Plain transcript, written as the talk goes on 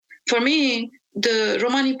for me, the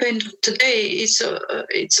Romani pen today it's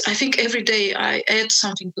I think every day I add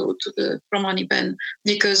something to the Romani pen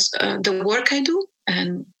because the work I do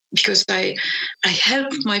and because I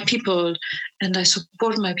help my people and I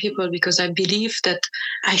support my people because I believe that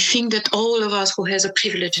I think that all of us who has a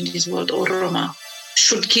privilege in this world or Roma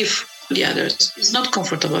should give the others. It's not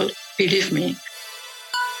comfortable, believe me.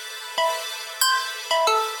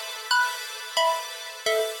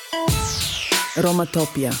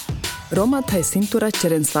 Romatopia. Romata e sintura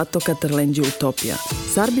ceren svato caterlengi utopia.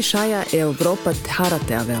 Sarbișaia e Europa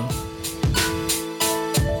tharateavel.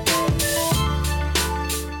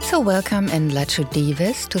 So welcome and Lacho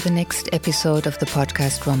Dives to the next episode of the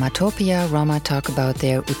podcast Romatopia. Roma talk about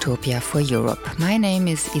their utopia for Europe. My name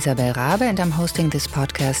is Isabel Rabe and I'm hosting this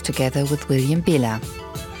podcast together with William Bieler.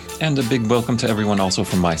 And a big welcome to everyone also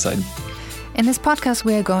from my side. In this podcast,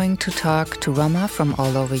 we are going to talk to Roma from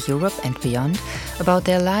all over Europe and beyond about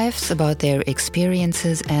their lives, about their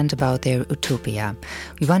experiences, and about their utopia.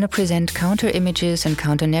 We want to present counter-images and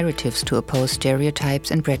counter-narratives to oppose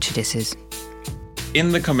stereotypes and prejudices.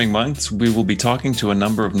 In the coming months, we will be talking to a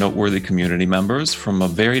number of noteworthy community members from a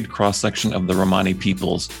varied cross-section of the Romani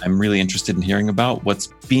peoples. I'm really interested in hearing about what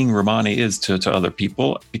being Romani is to other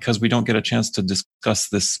people, because we don't get a chance to discuss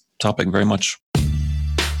this topic very much.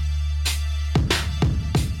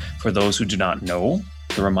 For those who do not know,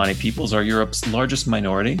 the Romani peoples are Europe's largest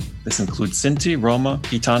minority. This includes Sinti, Roma,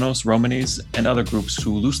 Gitanos, Romanis, and other groups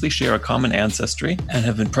who loosely share a common ancestry and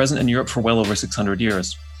have been present in Europe for well over 600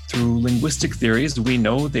 years. Through linguistic theories, we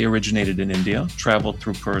know they originated in India, traveled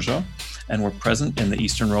through Persia, and were present in the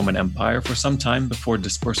Eastern Roman Empire for some time before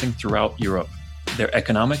dispersing throughout Europe. Their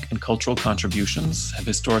economic and cultural contributions have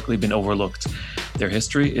historically been overlooked. Their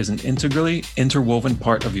history is an integrally interwoven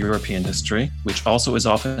part of European history, which also is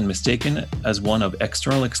often mistaken as one of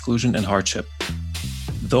external exclusion and hardship.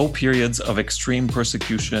 Though periods of extreme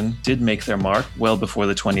persecution did make their mark well before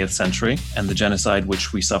the 20th century and the genocide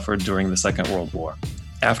which we suffered during the Second World War.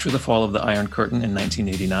 After the fall of the Iron Curtain in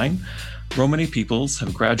 1989, Romani peoples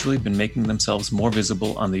have gradually been making themselves more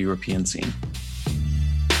visible on the European scene.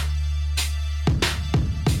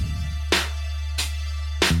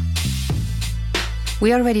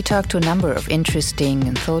 We already talked to a number of interesting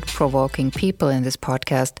and thought-provoking people in this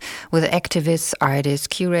podcast, with activists, artists,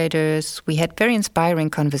 curators. We had very inspiring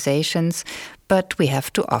conversations, but we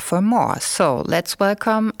have to offer more. So let's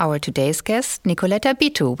welcome our today's guest, Nicoletta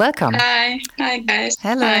Bitu. Welcome. Hi guys.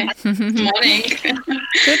 Hello. Hi. Good morning.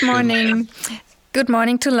 Good morning. Good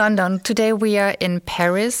morning to London. Today we are in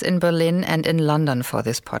Paris, in Berlin, and in London for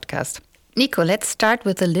this podcast. Nico, let's start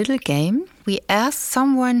with a little game. We asked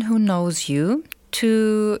someone who knows you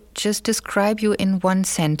to just describe you in one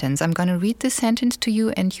sentence. I'm going to read this sentence to you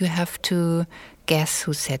and you have to guess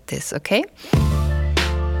who said this, okay?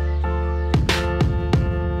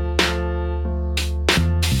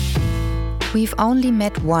 We've only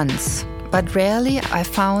met once, but rarely I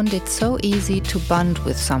found it so easy to bond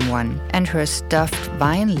with someone, and her stuffed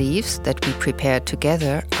vine leaves that we prepared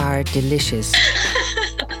together are delicious.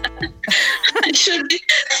 It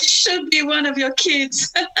should be one of your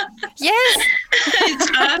kids. Yes.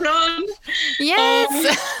 It's Aaron.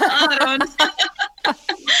 Yes. Aaron.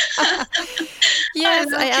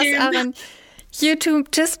 Yes, I asked Aaron. You two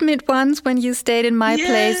just met once when you stayed in my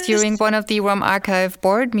place during one of the Rom Archive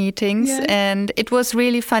board meetings. Yes. And it was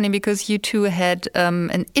really funny because you two had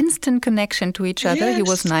an instant connection to each other. Yes. He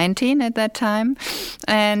was 19 at that time.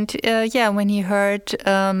 And when he heard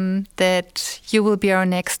that you will be our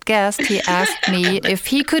next guest, he asked me if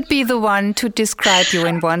he could be the one to describe you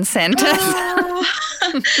in one sentence.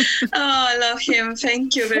 I love him.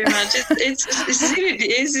 Thank you very much.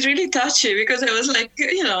 It's really touchy because I was like,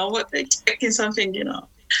 expecting something,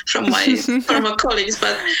 from my colleagues,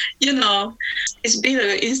 but it's been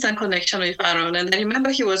an instant connection with Aaron. And I remember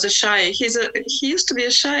he was he used to be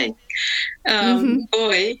a shy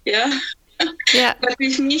boy, yeah. Yeah. But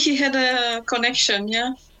with me, he had a connection,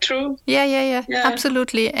 yeah. True. Yeah.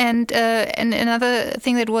 Absolutely. And another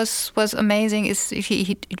thing that was amazing is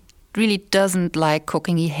he really doesn't like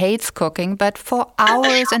cooking. He hates cooking, but for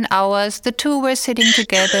hours and hours, the two were sitting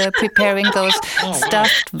together preparing those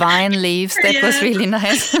stuffed vine leaves. That was really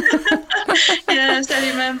nice. Yes, I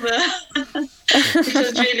remember. It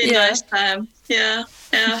was really nice time. Yeah.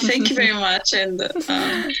 Thank you very much, and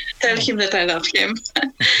tell him that I love him.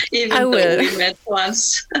 Even though we met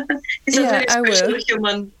once, he's a very special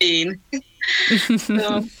human being.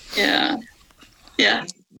 So, yeah.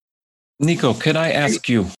 Nico, could I ask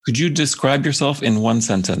you, could you describe yourself in one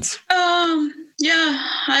sentence?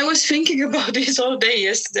 I was thinking about this all day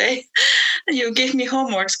yesterday. You gave me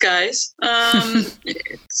homeworks, guys.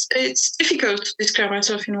 It's difficult to describe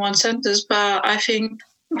myself in one sentence, but I think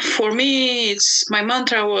for me, my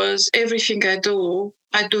mantra was everything I do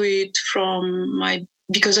it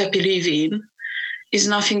because I believe in. It's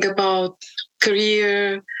nothing about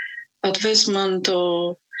career, advancement,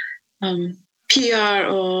 or PR,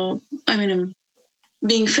 or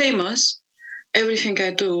being famous. Everything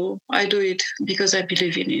I do it because I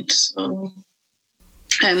believe in it. So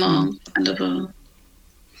I'm a kind of a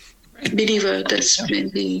believer. That's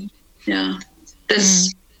maybe,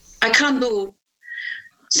 That's I can't do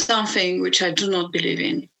something which I do not believe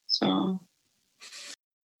in. So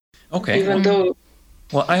okay. Even though.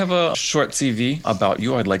 Well, I have a short CV about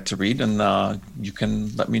you I'd like to read, and you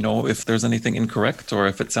can let me know if there's anything incorrect or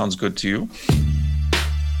if it sounds good to you.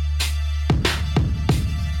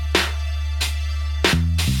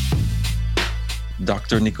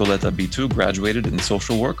 Dr. Nicoleta Bitu graduated in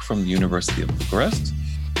social work from the University of Bucharest.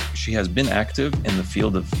 She has been active in the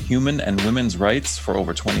field of human and women's rights for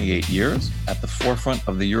over 28 years, at the forefront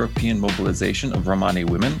of the European mobilization of Romani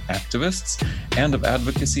women activists and of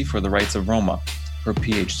advocacy for the rights of Roma. Her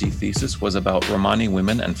PhD thesis was about Romani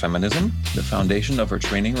women and feminism. The foundation of her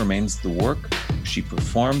training remains the work she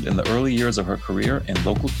performed in the early years of her career in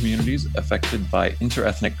local communities affected by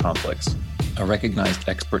interethnic conflicts. A recognized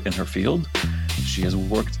expert in her field, she has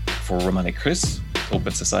worked for Romani Chris,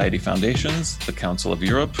 Open Society Foundations, the Council of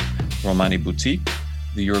Europe, Romani Boutique,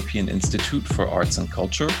 the European Institute for Arts and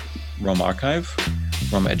Culture, Roma Archive,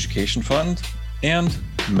 Roma Education Fund, and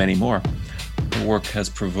many more. Her work has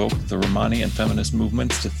provoked the Romani and feminist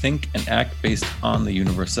movements to think and act based on the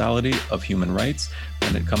universality of human rights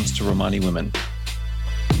when it comes to Romani women.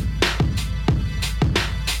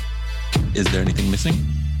 Is there anything missing?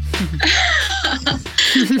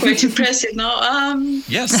 Quite impressive, no?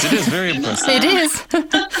 Yes, it is very impressive. It is.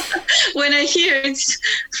 When I hear it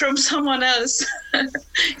from someone else,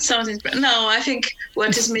 it sounds impressive. No, I think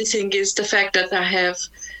what is missing is the fact that I have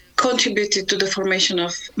contributed to the formation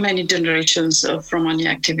of many generations of Romani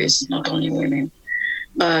activists, not only women.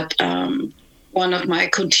 But one of my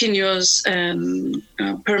continuous and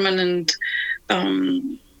permanent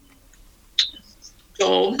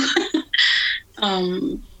job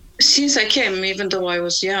since I came, even though I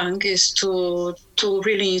was young, is to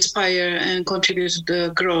really inspire and contribute to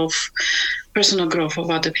the personal growth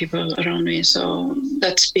of other people around me. So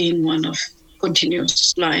that's been one of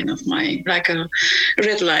continuous line of my, like a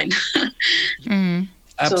red line.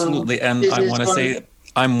 Absolutely. So and I want to say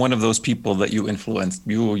I'm one of those people that you influenced.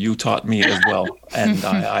 You taught me as well. And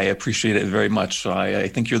I appreciate it very much. I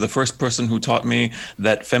think you're the first person who taught me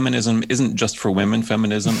that feminism isn't just for women.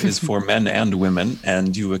 Feminism is for men and women.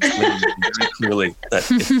 And you explained very clearly that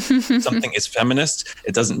if something is feminist,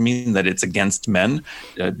 it doesn't mean that it's against men,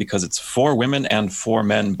 because it's for women and for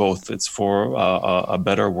men both. It's for a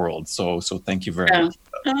better world. So thank you very much.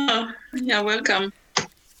 Yeah, welcome.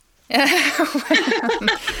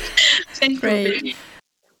 Thank you.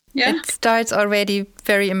 Yeah. It starts already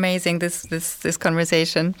very amazing, this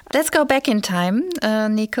conversation. Let's go back in time,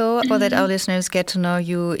 Nico, so that our listeners get to know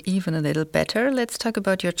you even a little better. Let's talk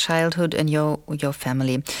about your childhood and your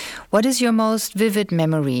family. What is your most vivid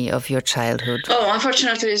memory of your childhood? Oh,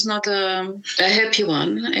 unfortunately, it's not a happy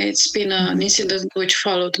one. It's been an incident which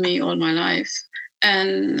followed me all my life.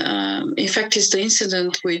 And in fact, it's the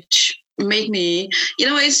incident which made me,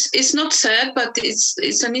 it's not sad, but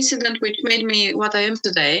it's an incident which made me what I am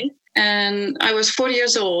today. And I was 4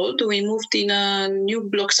 years old. We moved in a new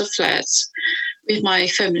blocks of flats with my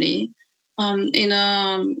family in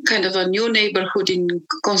a kind of a new neighborhood in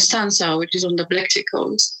Constanța, which is on the Black Sea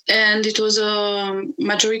coast. And it was a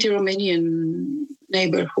majority Romanian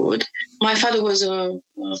neighborhood. My father was a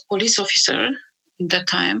police officer at that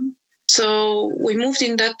time. So we moved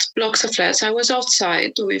in that blocks of flats. I was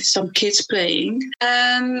outside with some kids playing,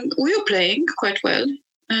 and we were playing quite well.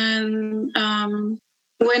 And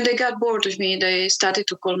when they got bored of me, they started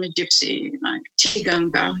to call me Gypsy, like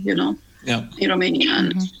Tiganga, in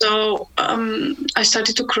Romanian. Mm-hmm. So I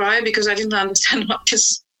started to cry because I didn't understand what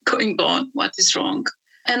is going on, what is wrong.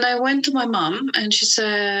 And I went to my mom, and she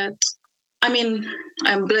said,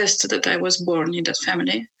 I'm blessed that I was born in that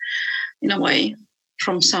family, in a way.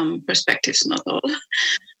 From some perspectives, not all.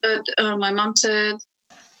 But my mom said,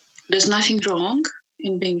 there's nothing wrong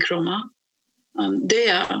in being Roma. They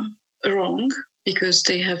are wrong because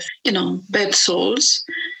they have, bad souls.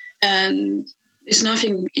 And it's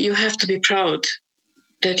nothing, you have to be proud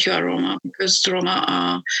that you are Roma, because Roma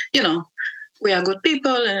are, we are good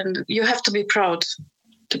people, and you have to be proud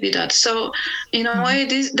to be that. So in a way,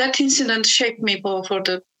 that incident shaped me for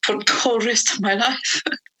the whole rest of my life.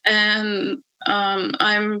 And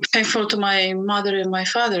I'm thankful to my mother and my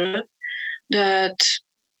father that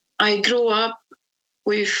I grew up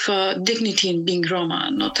with dignity in being Roma,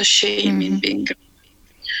 not a shame in being Roma.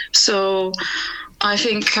 So I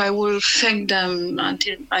think I will thank them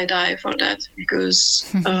until I die for that, because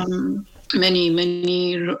many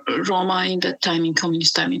Roma in that time, in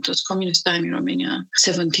communist time, it was communist time in Romania,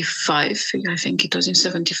 75, I think it was in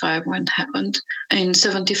 75 when it happened. In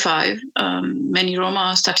 75, many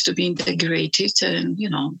Roma started to be integrated and,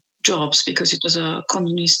 jobs, because it was a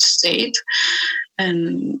communist state,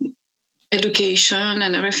 and education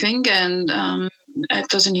and everything. And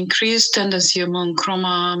it was an increased tendency among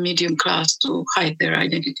Roma medium class to hide their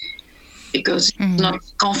identity, because it's not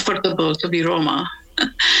comfortable to be Roma.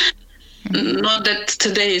 Not that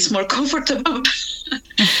today is more comfortable.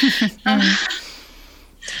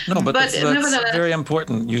 No, but that's very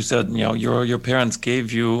important. You said, your parents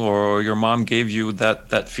gave you, or your mom gave you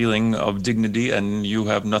that feeling of dignity, and you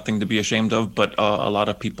have nothing to be ashamed of. But a lot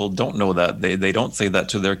of people don't know that. They don't say that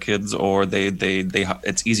to their kids, or they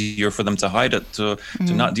it's easier for them to hide it, to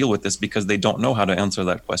not deal with this, because they don't know how to answer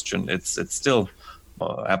that question. It's still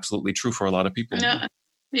absolutely true for a lot of people. Yeah.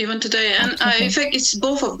 Even today. And I think it's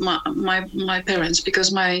both of my parents,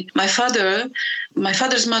 because my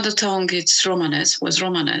father's mother tongue was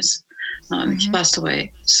Romanes. He passed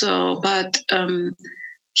away. So, but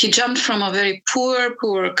he jumped from a very poor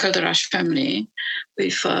Căldăraș family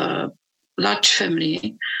with a large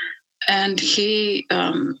family, and he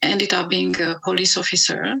ended up being a police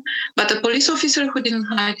officer, but a police officer who didn't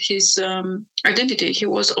hide his identity. He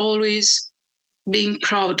was always being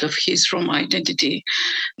proud of his Roma identity.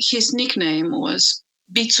 His nickname was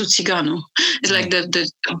Bițu Țiganu. It's like the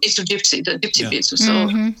Bițu gypsy, the gypsy Bițu. So,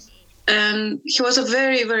 and he was a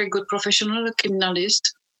very, very good professional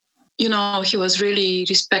criminalist. He was really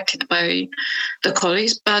respected by the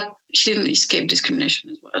colleagues, but he didn't escape discrimination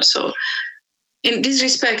as well. So, in this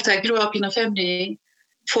respect, I grew up in a family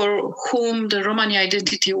for whom the Romani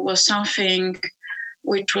identity was something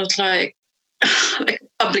which was like a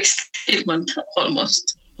public statement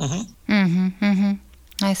almost.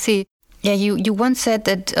 I see. Yeah, you once said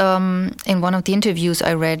that in one of the interviews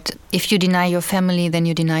I read, if you deny your family, then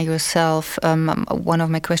you deny yourself. One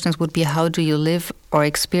of my questions would be, how do you live or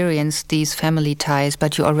experience these family ties?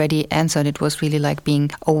 But you already answered, it was really like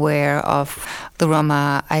being aware of the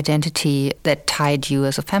Roma identity that tied you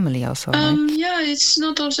as a family also, right? Yeah, it's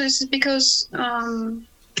not also, it's because...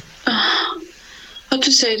 how to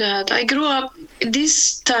say that? I grew up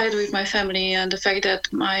this tied with my family, and the fact that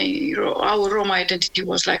our Roma identity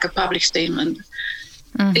was like a public statement.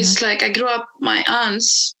 It's like I grew up, my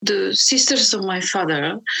aunts, the sisters of my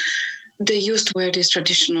father, they used to wear these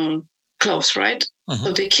traditional clothes, right?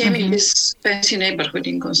 So they came in this fancy neighborhood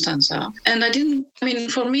in Constanța. And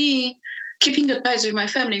for me, keeping the ties with my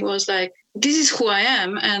family was like, this is who I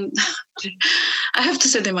am. And I have to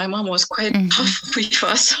say that my mom was quite tough with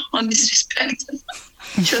us on this respect.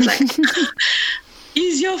 She was like,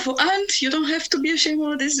 he's your aunt, you don't have to be ashamed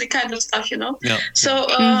of this, the kind of stuff, Yeah. So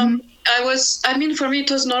for me, it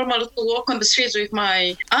was normal to walk on the streets with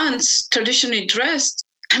my aunts traditionally dressed.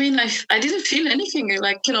 I didn't feel anything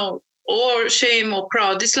like, or shame or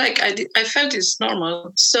proud. It's like I felt it's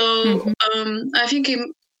normal. So I think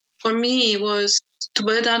for me it was to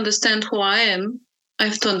better understand who I am, I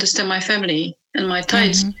have to understand my family and my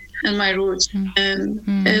ties and my roots. And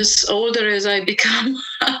as older as I become,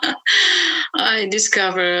 I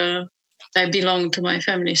discover I belong to my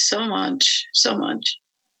family so much.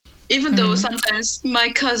 Even though sometimes my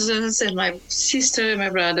cousins and my sister and my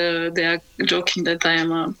brother, they are joking that I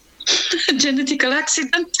am a genetical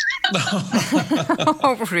accident.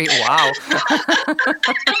 Oh, really? Wow.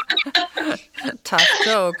 Tough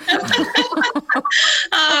joke.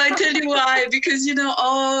 I tell you why. Because,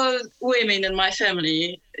 all women in my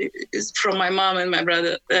family, is from my mom and my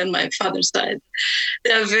brother and my father's side,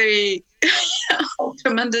 they are very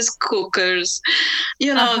tremendous cookers.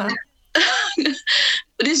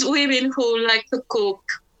 These women who like to cook,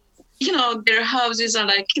 their houses are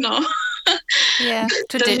like, yeah,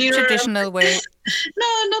 traditional way. No,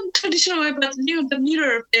 not traditional way, but the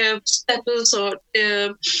mirror of their status or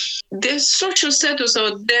their social status,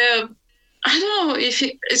 or their, I don't know if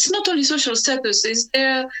it's not only social status, it's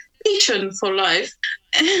their vision for life.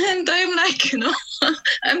 And I'm like,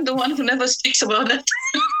 I'm the one who never speaks about that.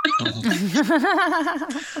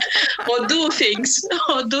 Or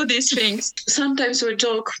do these things. Sometimes we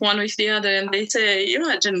joke one with the other and they say,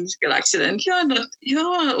 you're a genetical accident.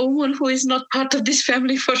 You're a woman who is not part of this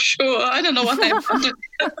family for sure. I don't know what I'm going to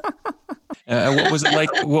do.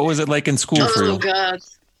 What was it like in school for you? Oh, God.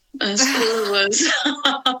 School was...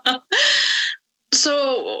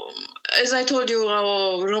 So, as I told you,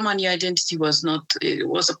 our Romani identity was it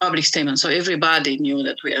was a public statement. So everybody knew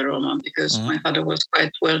that we are Roma because my father was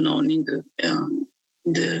quite well known in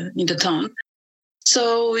the town.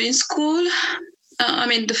 So in school,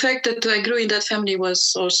 the fact that I grew in that family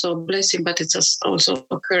was also a blessing, but it's also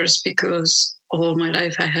a curse because all my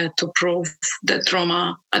life I had to prove that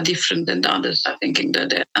Roma are different than the others are thinking that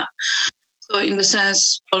they are. So in the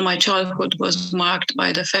sense, all my childhood was marked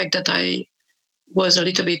by the fact that I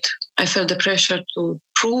felt the pressure to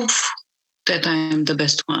prove that I am the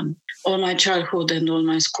best one. All my childhood and all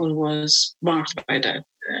my school was marked by that.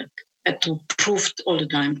 I had to prove all the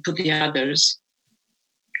time to the others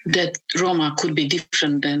that Roma could be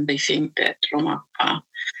different than they think that Roma are.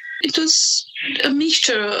 It was a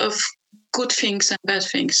mixture of good things and bad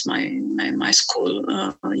things, my school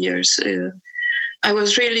years. I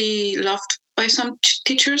was really loved by some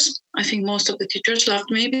teachers. I think most of the teachers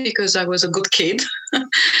loved me because I was a good kid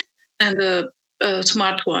and a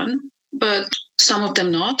smart one, but some of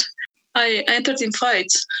them not. I entered in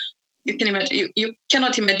fights. You can imagine. You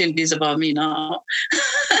cannot imagine this about me now.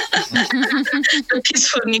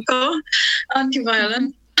 Peaceful Nico,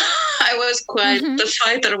 anti-violent. I was quite the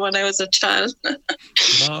fighter when I was a child.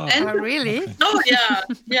 Oh, really? Oh,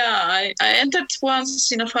 yeah. I entered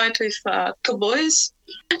once in a fight with 2 boys.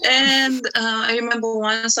 And I remember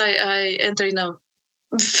once I entered in a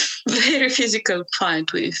very physical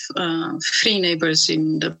fight with 3 neighbors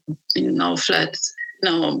in our flat,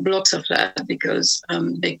 blocks of flat, because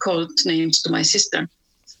they called names to my sister.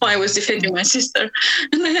 So I was defending my sister,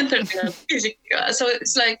 and I entered in a physical. So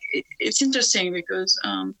it's like it's interesting because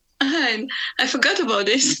I forgot about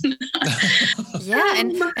this. Yeah,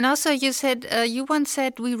 and also you said you once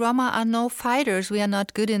said we Roma are no fighters. We are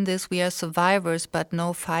not good in this. We are survivors, but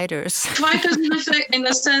no fighters. Fighters in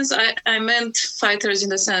the sense I meant fighters in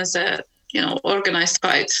the sense that organized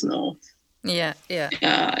fights. No. Yeah.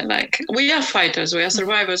 Like we are fighters. We are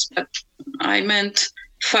survivors, but I meant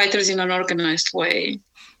fighters in an organized way.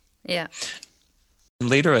 Yeah.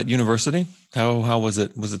 Later at university, how was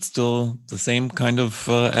it? Was it still the same kind of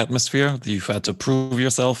atmosphere? You had to prove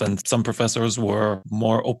yourself, and some professors were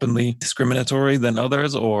more openly discriminatory than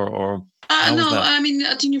others, or no?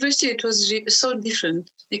 At university it was so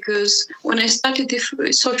different because when I started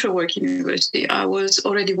social work in university, I was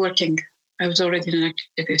already working. I was already an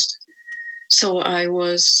activist. So I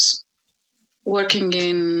was working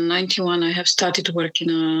in 91. I have started working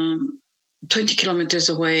 20 kilometers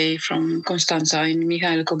away from Constanța in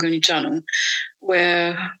Mihail Cogălnicianu,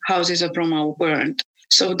 where houses of Roma were burned.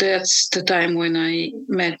 So that's the time when I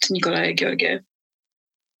met Nicolae Gheorghe.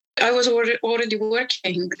 I was already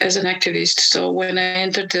working as an activist. So when I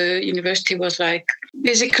entered the university was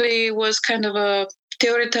kind of a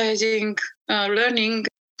theoretizing, learning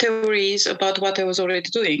theories about what I was already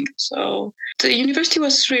doing. So the university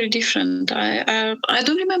was really different. I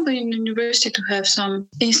don't remember in university to have some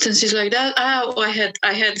instances like that. I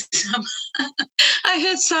had some I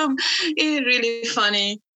had some really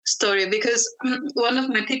funny story because one of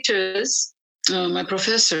my teachers, my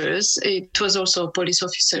professors, it was also a police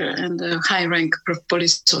officer and a high rank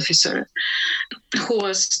police officer who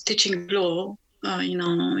was teaching law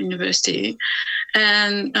university.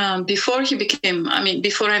 And before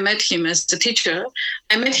I met him as a teacher,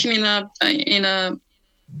 I met him in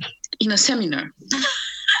a seminar.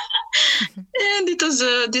 And it was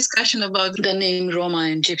a discussion about the name Roma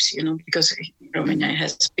and Gypsy, because Romania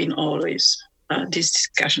has been always this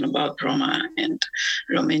discussion about Roma and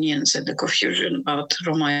Romanians and the confusion about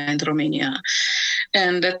Roma and Romania.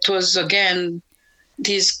 And that was, again,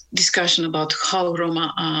 this discussion about how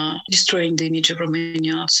Roma are destroying the image of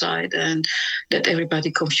Romania outside and that everybody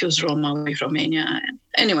confused Roma with Romania.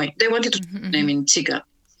 Anyway, they wanted to name in Tsigan.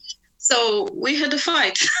 So we had a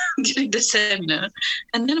fight during the seminar.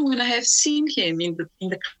 And then when I have seen him in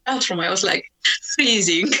the classroom, I was like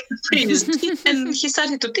freezing. And he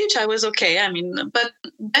started to teach. I was okay. But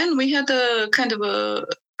then we had a kind of a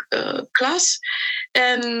class,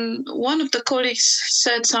 and one of the colleagues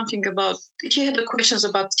said something about, he had the questions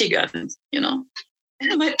about Tsigan,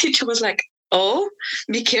 and my teacher was like, oh,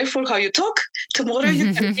 be careful how you talk. Tomorrow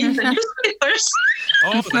you can be in the newspapers.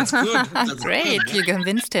 Oh, that's good. That's great. Good. You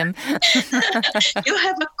convinced him. You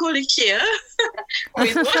have a colleague here who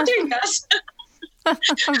is watching us.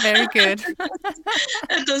 Very good.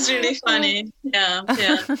 It was really funny. Yeah.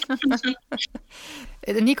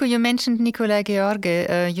 Nico, you mentioned Nicolae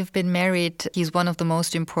Gheorghe. You've been married. He's one of the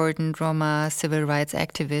most important Roma civil rights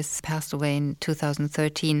activists, passed away in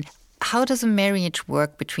 2013. How does a marriage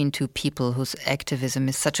work between two people whose activism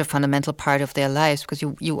is such a fundamental part of their lives? Because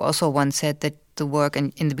you also once said that the work,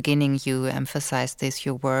 and in the beginning you emphasized this,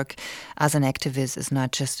 your work as an activist is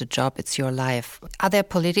not just a job, it's your life. Are there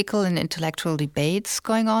political and intellectual debates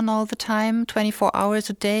going on all the time, 24 hours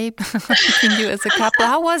a day between you as a couple?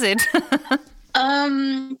 How was it?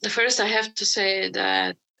 First, I have to say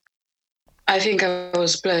that I think I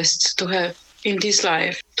was blessed to have, in this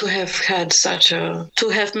life, to have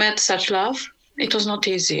met such love. It was not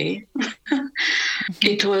easy.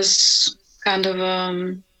 It was kind of,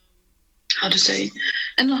 how to say,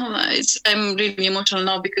 I don't know, I'm really emotional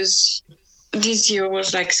now because this year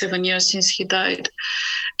was like 7 years since he died.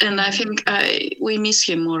 And I think we miss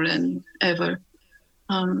him more than ever.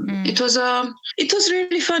 It was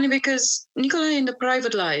really funny because Nicolae in the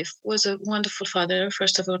private life was a wonderful father,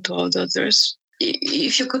 first of all, to all daughters.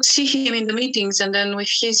 If you could see him in the meetings and then with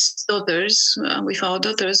his daughters, with our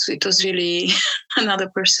daughters, it was really another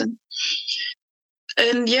person.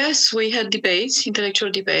 And yes, we had debates,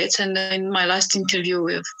 intellectual debates. And in my last interview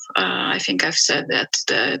with, I think I've said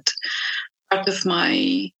that part of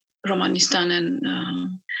my Romanistan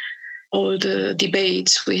and all the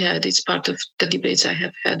debates we had, it's part of the debates I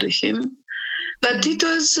have had with him. But it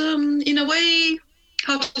was, in a way,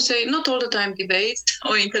 how to say, not all the time debates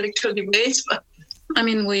or intellectual debates, but I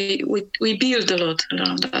mean, we build a lot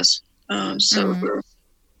around us.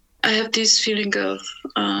 I have this feeling of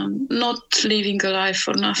not living a life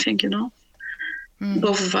for nothing,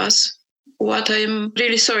 both of us. What I'm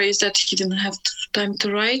really sorry is that he didn't have time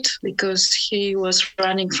to write because he was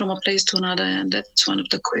running from a place to another. And that's one of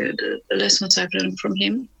the lessons I've learned from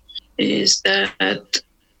him is that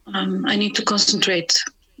I need to concentrate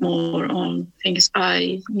more on things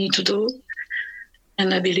I need to do.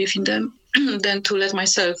 And I believe in them than to let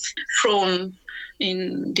myself thrown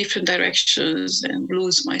in different directions and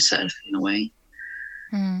lose myself in a way.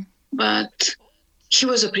 But he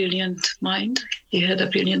was a brilliant mind. He had a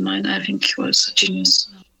brilliant mind. I think he was a genius.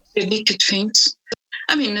 He predicted things.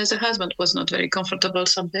 I mean, as a husband, was not very comfortable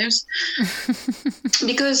sometimes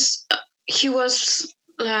because he was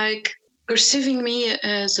like perceiving me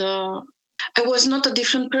as I was not a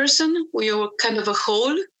different person. We were kind of a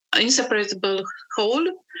whole, an inseparable whole.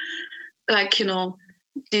 Like,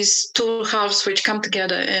 these two halves which come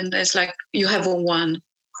together and it's like you have one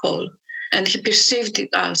whole. And he perceived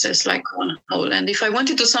us as like one whole. And if I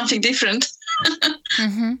wanted to do something different,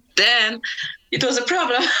 then it was a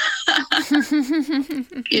problem.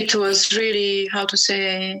 It was really, how to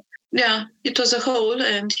say, it was a whole.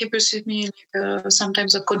 And he perceived me like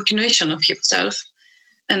sometimes a continuation of himself.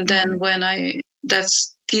 And then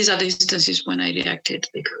these are the instances when I reacted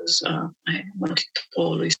because I wanted to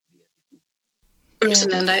always be a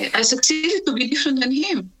person. And I succeeded to be different than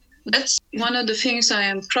him. That's one of the things I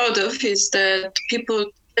am proud of is that people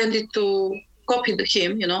tended to copy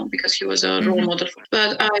him, because he was a role model.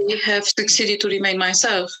 But I have succeeded to remain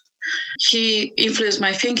myself. He influenced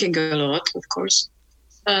my thinking a lot, of course.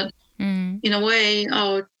 But in a way,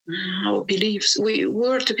 our beliefs, we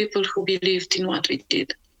were the people who believed in what we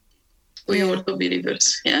did. We were the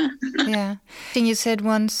believers, yeah. I think you said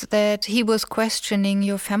once that he was questioning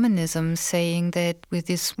your feminism, saying that with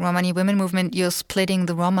this Romani women movement, you're splitting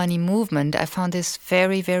the Romani movement. I found this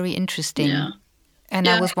very, very interesting. Yeah. And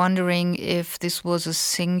I was wondering if this was a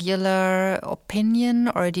singular opinion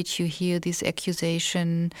or did you hear this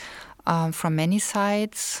accusation from many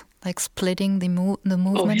sides? Like splitting the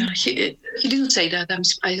movement? Oh, yeah. He didn't say that.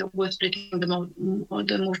 I was splitting the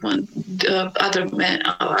movement. Other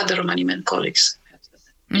Romani men colleagues.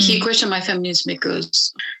 He questioned my feminism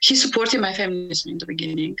because he supported my feminism in the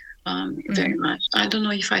beginning very much. I don't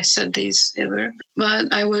know if I said this ever,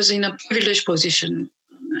 but I was in a privileged position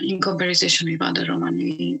in comparison with other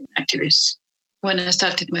Romani activists when I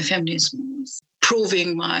started my feminism,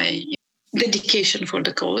 proving my dedication for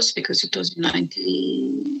the cause because it was in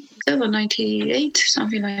 98,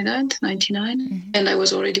 something like that, 99. And I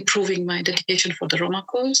was already proving my dedication for the Roma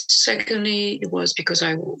cause. Secondly, it was because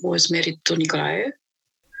I was married to Nicolae.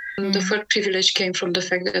 The third privilege came from the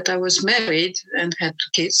fact that I was married and had 2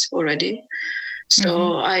 kids already.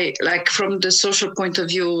 So I, like, from the social point of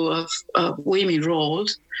view of women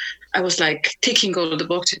roles, I was like ticking all the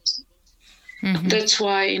boxes. That's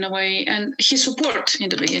why, in a way, and his support in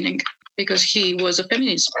the beginning, because he was a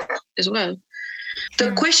feminist as well.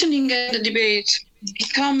 The questioning and the debate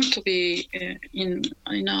become to be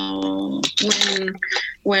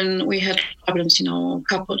when we had problems in our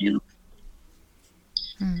couple,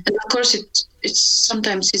 And of course, it's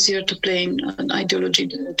sometimes easier to blame an ideology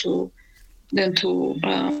than to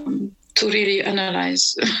to really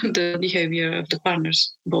analyze the behavior of the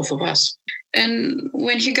partners, both of us. And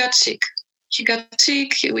when he got sick,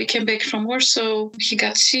 we came back from Warsaw, he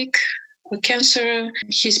got sick with cancer.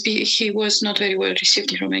 He was not very well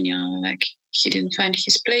received in Romania, like he didn't find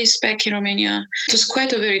his place back in Romania. It was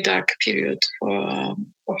quite a very dark period for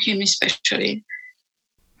him especially.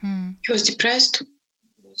 He was depressed.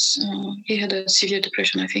 He had a severe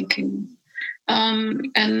depression, I think.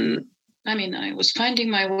 And I mean, I was finding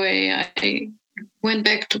my way. I went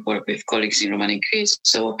back to work with colleagues in Romania Greece.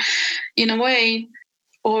 So in a way,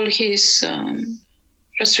 all his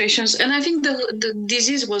frustrations, and I think the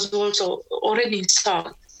disease was also already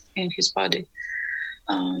installed in his body,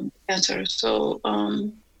 cancer. So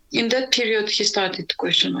in that period, he started to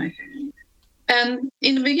question my family. And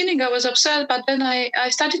in the beginning, I was upset, but then I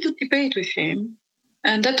started to debate with him.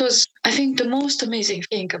 And that was, I think, the most amazing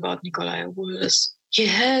thing about Nicolae was he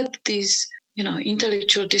had this,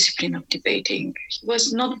 intellectual discipline of debating. He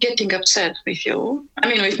was not getting upset with you. I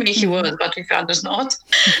mean, with me he was, but with others not.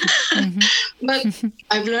 But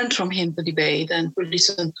I've learned from him to debate and to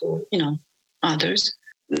listen to, others.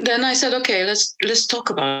 Then I said, okay, let's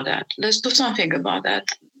talk about that. Let's do something about that.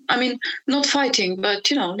 I mean, not fighting,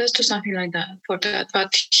 but, let's do something like that for that.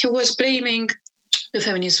 But he was blaming the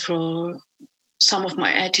feminists for some of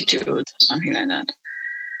my attitude, something like that.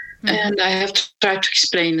 And I have to try to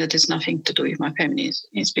explain that it's nothing to do with my feminism.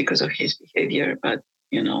 It's because of his behavior. But,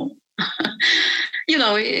 it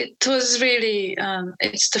was really,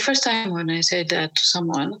 it's the first time when I say that to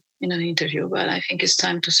someone in an interview, but I think it's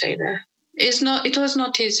time to say that. It was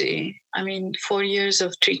not easy. I mean, 4 years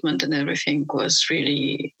of treatment and everything was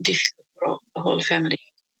really difficult for the whole family.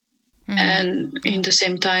 And in the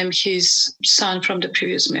same time, his son from the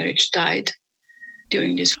previous marriage died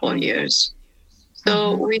during these 4 years.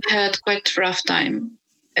 So we had quite a rough time.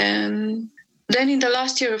 And then in the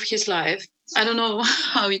last year of his life, I don't know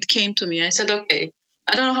how it came to me. I said, okay,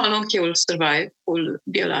 I don't know how long he will survive, will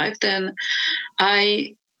be alive. Then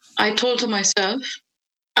I told to myself,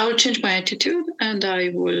 I will change my attitude and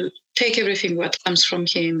I will take everything what comes from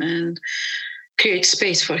him and create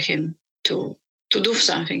space for him to do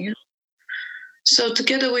something. So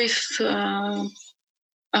together with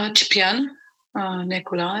Ciprian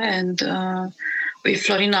Necula and with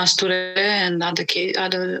Florina Asture and other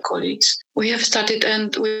colleagues, we have started,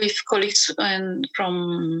 and with colleagues and I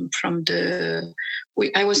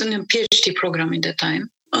was in a PhD program in that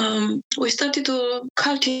time. We started to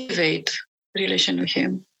cultivate relation with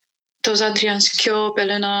him. It was Adrian Schiop,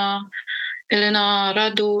 Elena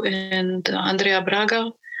Radu, and Andrea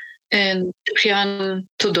Braga, and Ciprian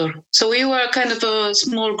Tudor. So we were kind of a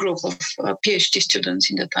small group of PhD students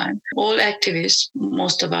in the time, all activists,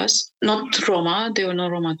 most of us, not Roma. There were no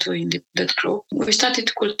Roma too in that group. We started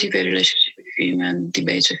to cultivate a relationship with him and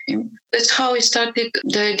debates with him. That's how we started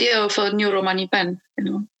the idea of a new Romani pen,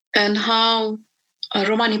 and how a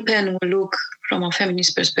Romani pen will look from a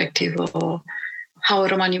feminist perspective, or how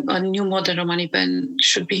a new modern Romani pen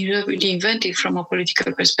should be reinvented from a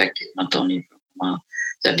political perspective, not only from a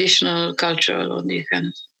traditional, cultural, or this kind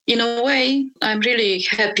of. In a way, I'm really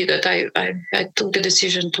happy that I took the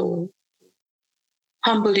decision to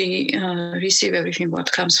humbly receive everything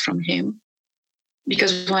what comes from him,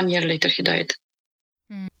 because 1 year later he died.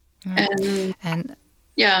 And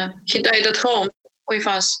he died at home with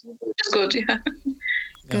us. It's good, yeah.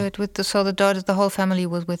 Good. So the daughter, the whole family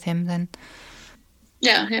was with him then.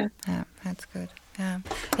 Yeah, that's good. Yeah,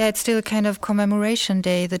 it's still a kind of commemoration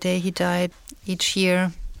day, the day he died. Each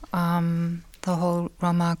year, the whole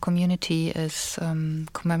Roma community is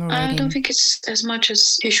commemorating. I don't think it's as much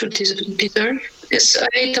as he should deserve. It's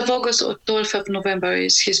 8th of August or 12th of November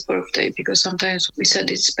is his birthday, because sometimes we said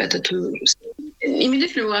it's better to.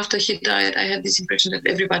 Immediately after he died, I had this impression that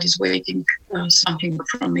everybody's waiting something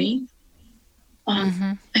from me.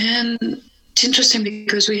 And it's interesting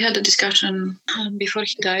because we had a discussion before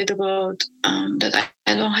he died about that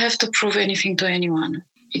I don't have to prove anything to anyone,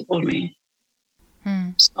 he told me.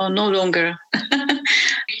 So no longer.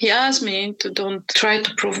 He asked me to don't try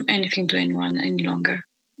to prove anything to anyone any longer,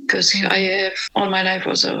 because all my life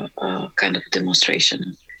was a kind of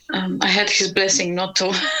demonstration. I had his blessing not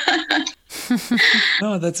to.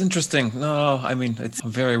 No, that's interesting. No, I mean, it's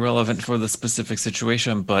very relevant for the specific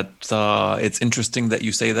situation, but it's interesting that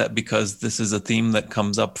you say that, because this is a theme that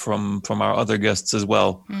comes up from our other guests as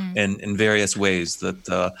well in various ways,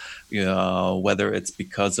 that whether it's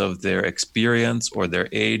because of their experience or their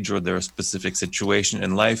age or their specific situation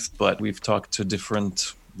in life, but we've talked to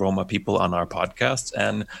different Roma people on our podcast,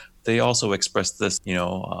 and they also express this,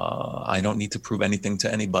 I don't need to prove anything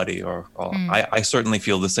to anybody, or I certainly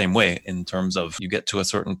feel the same way in terms of you get to a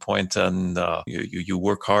certain point and you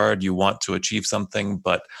work hard, you want to achieve something,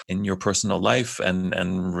 but in your personal life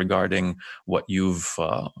and regarding what you've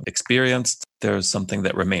experienced, there's something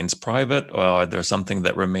that remains private, or there's something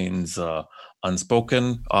that remains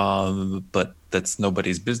unspoken, but that's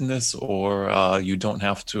nobody's business, or you don't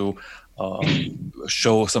have to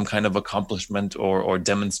show some kind of accomplishment or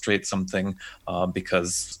demonstrate something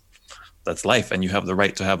because that's life and you have the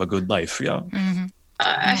right to have a good life. Yeah. Mm-hmm.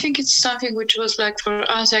 I think it's something which was like for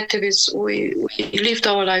us activists, we lived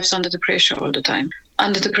our lives under the pressure all the time,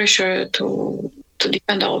 under the pressure to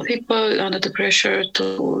defend our people, under the pressure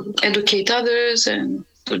to educate others and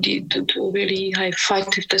to really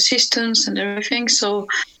fight with the systems and everything. So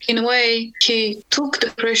in a way, he took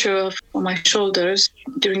the pressure off my shoulders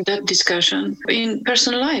during that discussion in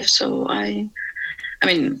personal life. So I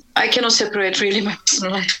cannot separate really my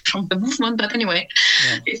personal life from the movement, but anyway,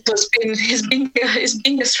 it's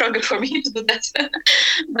been a struggle for me to do that.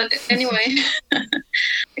 But anyway,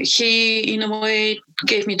 he in a way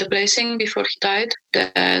gave me the blessing before he died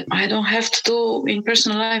that I don't have to do in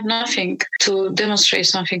personal life nothing to demonstrate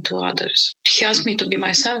something to others. He asked me to be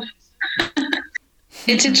myself.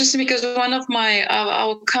 It's interesting because one of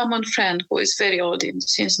our common friend who is very old,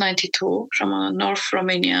 since 92, from North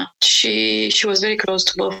Romania, she was very close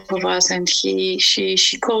to both of us, and she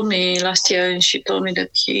called me last year and she told me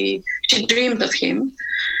that she dreamed of him,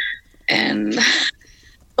 and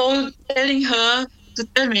telling her to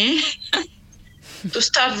tell me to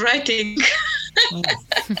start writing.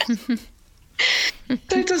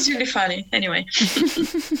 So it was really funny. Anyway,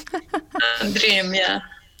 dream, yeah.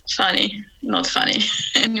 Funny, not funny.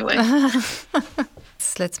 Anyway.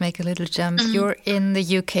 Let's make a little jump. Mm-hmm. You're in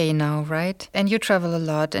the UK now, right? And you travel a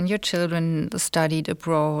lot, and your children studied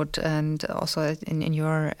abroad, and also in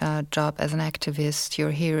your job as an activist,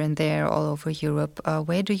 you're here and there all over Europe.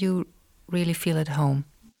 Where do you really feel at home?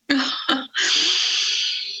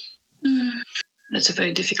 That's a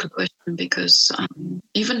very difficult question because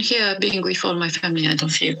even here, being with all my family, I don't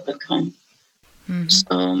feel at home. Mm-hmm.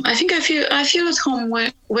 So I think I feel at home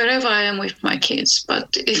wherever I am with my kids,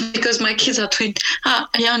 but it's because my kids are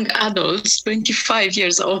young adults, 25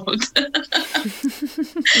 years old.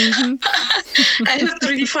 Mm-hmm. I have to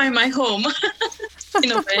redefine my home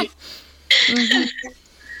in a way. Mm-hmm.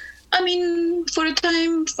 I mean, for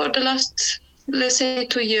the last, let's say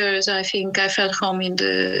 2 years, I think I felt home in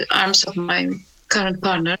the arms of my current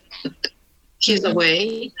partner. He's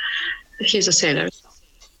away. He's a sailor.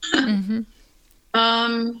 Mm-hmm.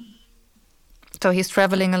 So he's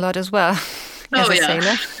traveling a lot as well as a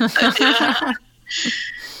sailor. Yeah.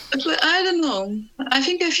 But I don't know. I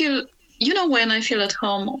think I feel, when I feel at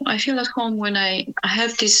home when I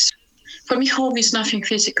have this, for me, home is nothing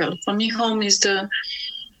physical. For me, home is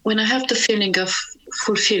when I have the feeling of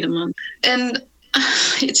fulfillment. And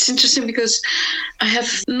it's interesting because I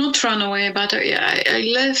have not run away, but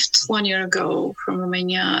I left 1 year ago from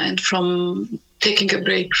Romania and from taking a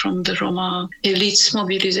break from the Roma elites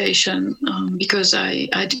mobilization because I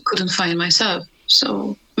couldn't find myself.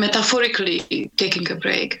 So metaphorically taking a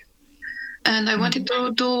break. And I wanted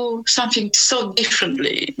to do something so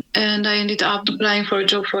differently. And I ended up applying for a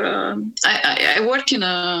job I worked in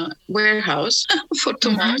a warehouse for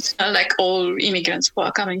 2 months, like all immigrants who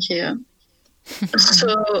are coming here. So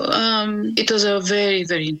it was a very,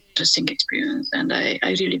 very interesting experience, and I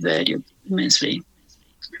really valued immensely.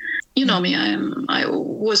 You know me, I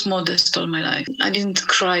was modest all my life. I didn't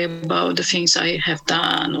cry about the things I have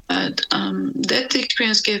done. But that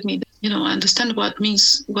experience gave me, I understand what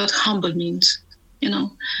humble means,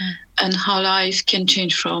 and how life can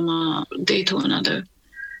change from a day to another.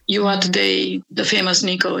 You are today the famous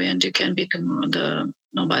Nico, and you can be tomorrow the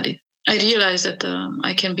nobody. I realized that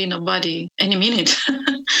I can be nobody any minute.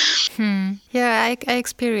 Yeah, I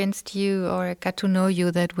experienced you, or got to know you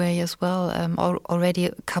that way as well. Already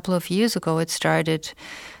a couple of years ago, it started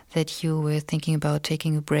that you were thinking about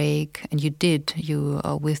taking a break, and you did. You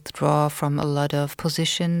withdraw from a lot of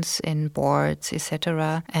positions in boards,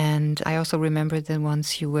 etc. And I also remember that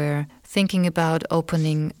once you were thinking about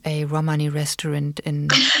opening a Romani restaurant in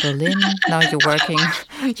Berlin. Now you're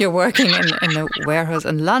working in a warehouse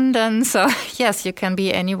in London. So yes, you can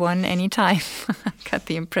be anyone, anytime. Got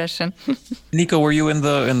the impression. Nico, were you in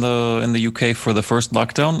the UK for the first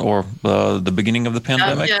lockdown or the beginning of the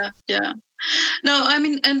pandemic? Yeah. No, I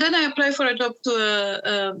mean, and then I applied for a job to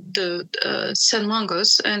the St.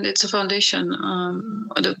 Mungo's, and it's a foundation,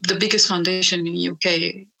 the biggest foundation in the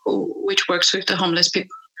UK, which works with the homeless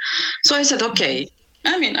people. So I said, okay.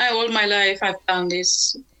 I mean, all my life I've done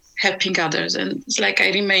this helping others. And it's like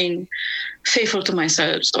I remain faithful to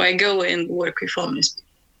myself. So I go and work with homeless people.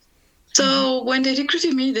 So when they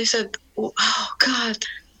recruited me, they said, oh God,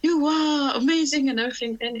 you are amazing and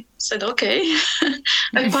everything. And I said, okay.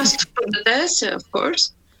 I passed through the test, of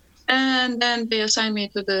course. And then they assigned me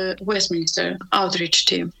to the Westminster outreach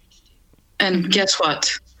team. And guess what?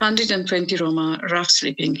 120 Roma rough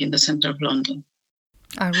sleeping in the center of London.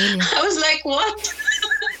 Oh, really? I was like, what?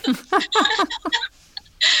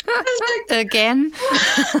 I was like, again?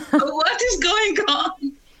 What is going on?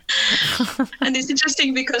 And it's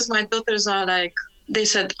interesting because my daughters are like, they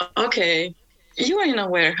said, okay, you are in a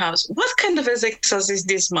warehouse. What kind of exercise is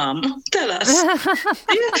this, Mom? Tell us.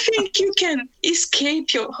 Do you think you can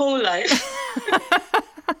escape your whole life?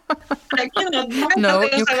 Like, no,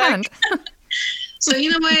 you can't. Like, so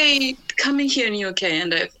in a way, coming here in UK,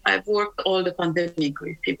 and I've worked all the pandemic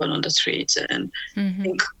with people on the streets and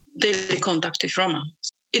daily contact with Roma.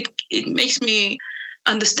 It makes me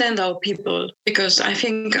understand our people, because I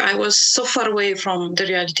think I was so far away from the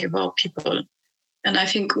reality of our people. And I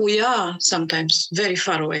think we are sometimes very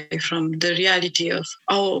far away from the reality of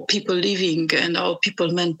our people living and our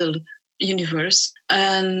people mental universe.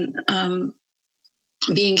 And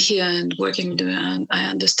being here and working with them, I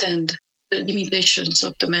understand the limitations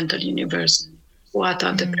of the mental universe. What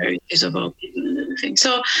are the priorities of our people and everything.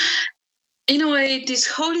 So in a way, this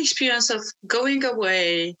whole experience of going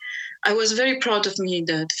away, I was very proud of me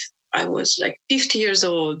that I was like 50 years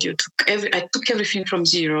old. I took everything from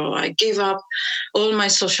zero. I gave up all my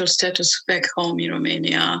social status back home in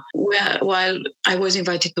Romania, while I was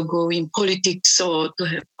invited to go in politics or to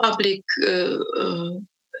have public,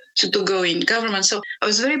 to go in government. So I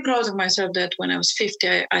was very proud of myself that when I was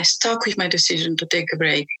 50, I stuck with my decision to take a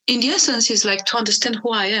break. In the essence, it's like to understand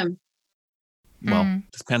who I am. Well,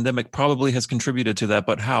 this pandemic probably has contributed to that,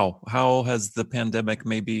 but how? How has the pandemic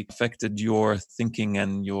maybe affected your thinking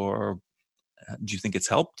and do you think it's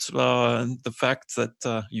helped the fact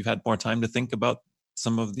that you've had more time to think about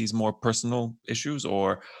some of these more personal issues?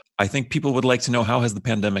 Or I think people would like to know, how has the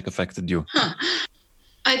pandemic affected you?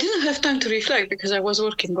 I didn't have time to reflect because I was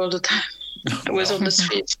working all the time. I was on the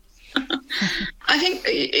streets. I think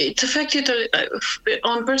it affected,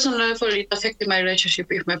 on personal level, it affected my relationship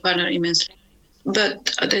with my partner immensely.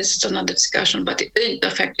 But there's another discussion, but it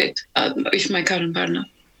affected with my current partner.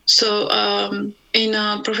 So in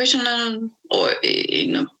a professional or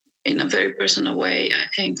in a very personal way, I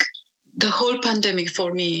think the whole pandemic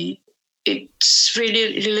for me, it's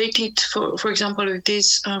really related, for example, with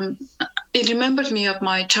this, it remembered me of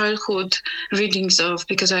my childhood readings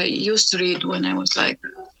because I used to read when I was like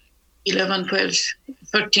 11, 12,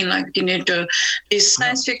 13, like teenager, these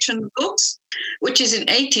science fiction books, which is in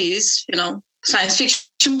 80s, science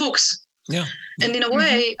fiction books. Yeah. And in a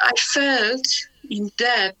way, I felt in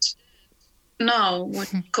that now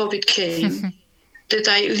when COVID came, that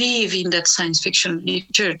I live in that science fiction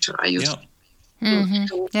literature I used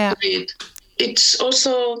to read. It's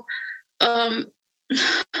also,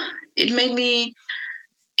 it made me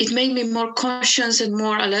more conscious and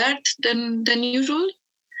more alert than usual.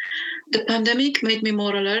 The pandemic made me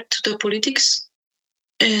more alert to the politics,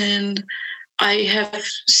 and I have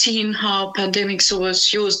seen how pandemics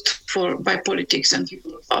was used by politics and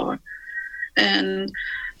people of power. And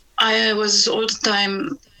I was all the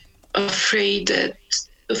time afraid that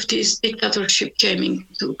of this dictatorship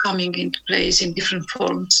coming into place in different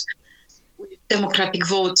forms, with democratic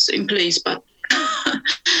votes in place, but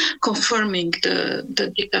confirming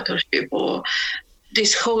the dictatorship, or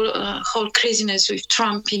this whole craziness with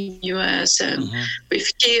Trump in US and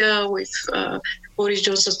with Kia, with Boris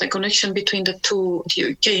Johnson's the connection between the two,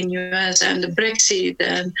 the UK and US, and the Brexit.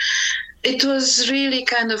 And it was really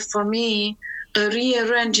kind of, for me, a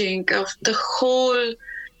rearranging of the whole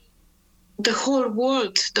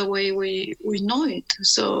world, the way we know it.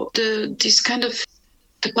 So the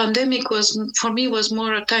pandemic was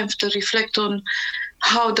more a time to reflect on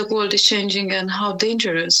how the world is changing and how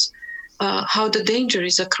the danger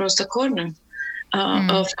is across the corner.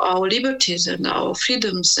 Of our liberties and our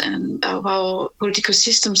freedoms and of our political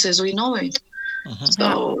systems as we know it.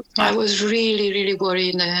 So I was really, really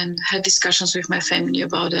worried and had discussions with my family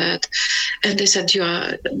about that. And they said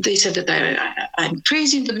that I'm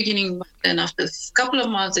crazy in the beginning. But then after a couple of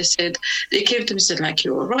months, they came to me and said, like,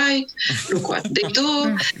 you were right. Look what they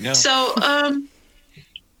do. So,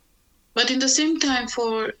 but in the same time,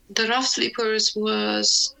 for the rough sleepers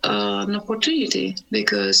was an opportunity,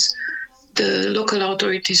 because the local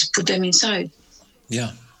authorities put them inside.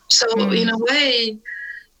 Yeah. So in a way,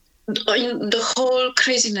 in the whole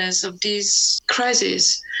craziness of this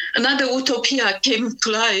crisis, another utopia came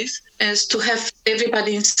to life, as to have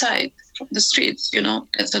everybody inside from the streets,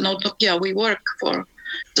 That's an utopia we work for.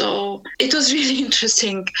 So it was really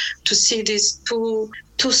interesting to see these two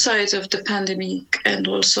sides of the pandemic, and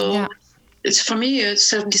also it's for me a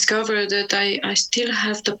self-discovery that I still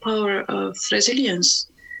have the power of resilience.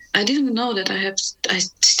 I didn't know that I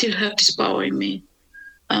still have this power in me.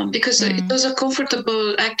 Because it was a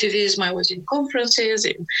comfortable activism. I was in conferences,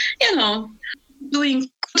 doing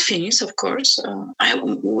good things, of course. I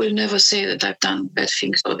will never say that I've done bad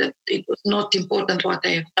things or that it was not important what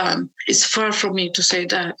I have done. It's far from me to say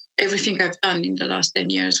that. Everything I've done in the last 10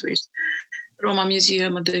 years with Roma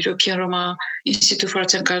Museum and the European Roma Institute for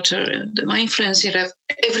Arts and Culture, and my influence in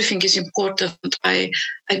everything is important. I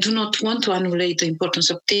do not want to annihilate the importance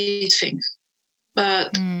of these things.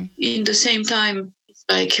 But in the same time,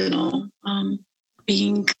 like,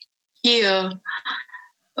 being here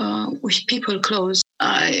with people close,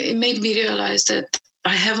 it made me realize that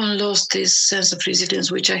I haven't lost this sense of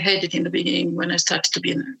resilience, which I had it in the beginning when I started to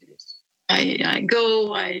be an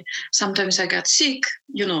activist. Sometimes I got sick,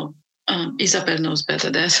 Isabel knows better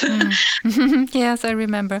that. Yes, I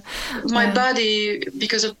remember. My body,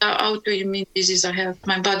 because of the autoimmune disease I have,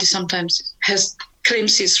 my body sometimes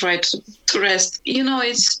claims its right to rest.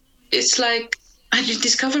 It's like I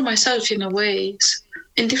discover myself in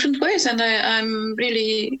different ways, and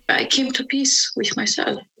I came to peace with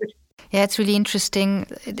myself. Yeah, it's really interesting,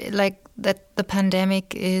 like that the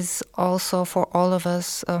pandemic is also for all of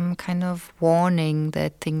us kind of warning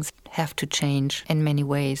that things have to change in many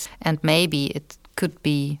ways, and maybe it could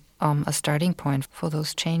be a starting point for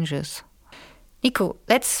those changes. Nico,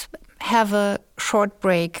 let's have a short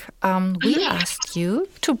break. We asked you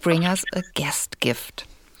to bring us a guest gift.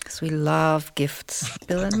 We love gifts,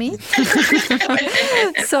 Bill and me.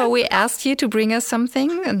 So we asked you to bring us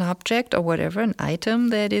something, an object or whatever, an item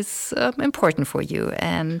that is important for you.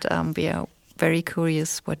 And we are very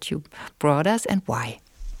curious what you brought us and why.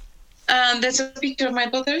 That's a picture of my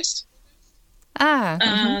daughters.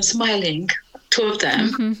 Smiling, two of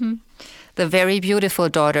them. The very beautiful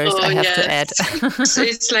daughters, I have to add. So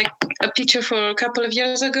it's like a picture for a couple of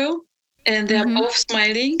years ago, and they are both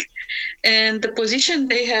smiling. And the position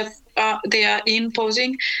they are in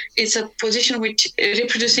posing is a position which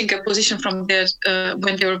reproducing a position from their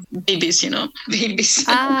when they were babies, babies.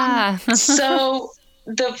 So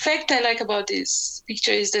the fact I like about this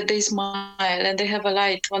picture is that they smile and they have a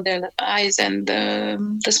light on their eyes, and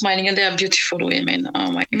the smiling, and they are beautiful women. Oh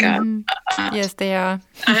my God! Yes, they are.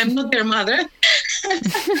 I am not their mother.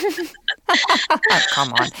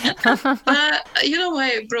 Come on. Why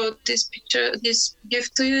I brought this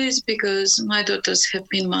gift to you is because my daughters have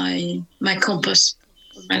been my compass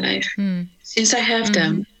of my life. Since I have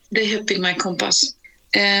them, they have been my compass.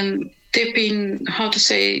 And they've been,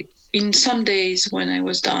 in some days when I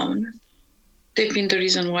was down, they've been the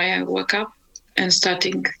reason why I woke up and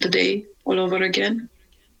starting the day all over again.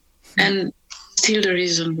 And still the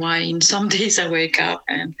reason why in some days I wake up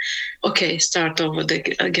and start over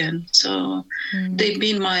again. So they've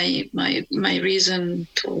been my reason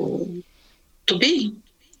to be,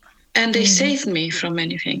 and they saved me from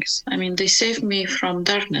many things. I mean, they saved me from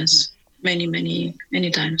darkness many, many, many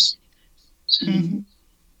times. So,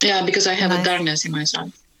 because I have a darkness in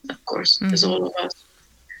myself, of course, as all of us.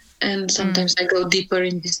 And sometimes I go deeper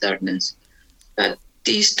in this darkness. But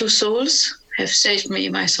these two souls have saved me,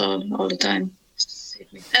 my soul, all the time.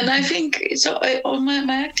 And I think all my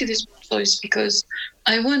activism is because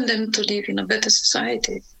I want them to live in a better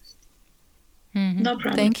society. No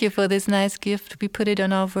problem. Thank you for this nice gift. We put it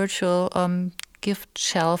on our virtual gift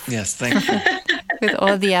shelf. Yes, thank you. With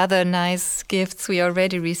all the other nice gifts we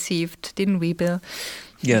already received, didn't we, Bill?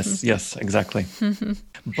 Yes, exactly.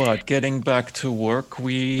 But getting back to work,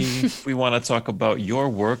 we want to talk about your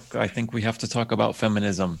work. I think we have to talk about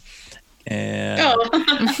feminism. And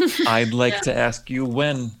I'd like to ask you,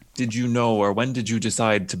 when did you know, or when did you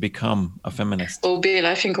decide to become a feminist? Oh, Bill,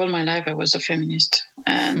 I think all my life I was a feminist.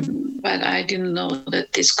 But I didn't know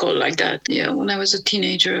that it's called like that. Yeah, when I was a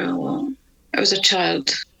teenager, I was a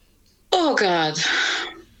child. Oh, God.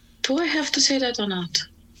 Do I have to say that or not?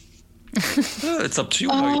 It's up to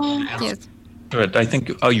you. Yes. I think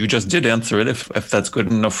you just did answer it. If that's good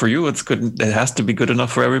enough for you, it's good. It has to be good enough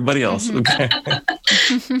for everybody else. Okay.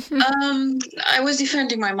 I was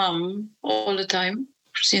defending my mom all the time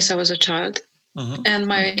since I was a child, and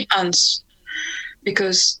my aunts,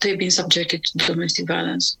 because they've been subjected to domestic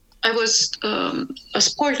violence. I was a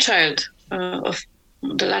spoiled child of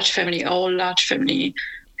the large family. All large family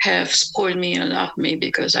have spoiled me and loved me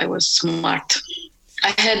because I was smart.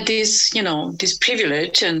 I had this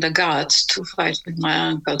privilege and the guts to fight with my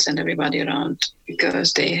uncles and everybody around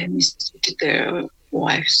because they had mistreated their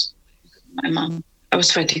wives. My mom. I was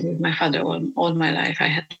fighting with my father all my life. I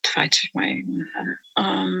had to fight with my father.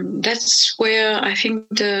 That's where I think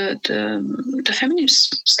the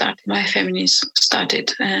feminism started. My feminism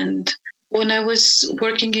started. And when I was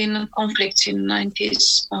working in conflicts in the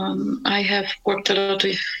 90s, I have worked a lot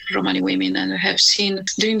with Romani women, and I have seen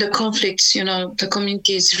during the conflicts, the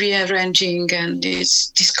communities rearranging and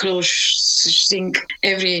it's disclosing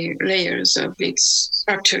every layers of its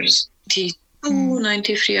structures. In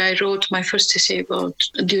 1993, I wrote my first essay about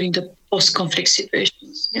during the post-conflict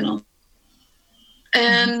situations,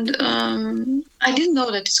 And I didn't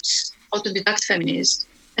know that it's autodidact feminist.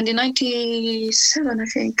 And in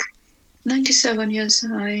 97, yes,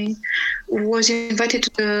 I was invited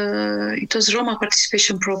to it was Roma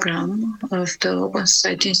participation program of the Open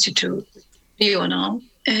Society Institute, Rio now.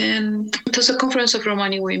 And it was a conference of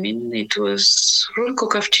Romani women. It was Rulko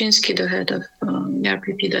Kavczynski, the head of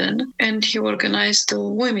RPP then, and he organized the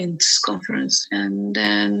women's conference. And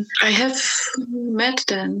then I have met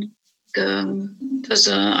then it was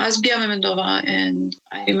Azbia Memendova, and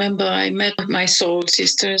I remember I met my soul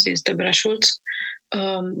sisters, is Deborah Schultz,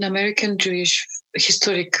 an American Jewish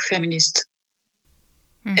historic feminist.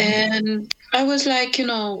 Mm-hmm. And I was like,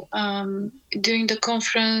 during the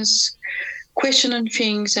conference, questioning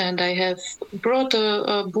things, and I have brought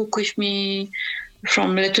a book with me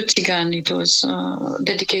from Letu Tsigan. It was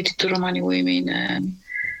dedicated to Romani women, and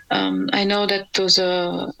I know that there was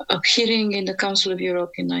a hearing in the Council of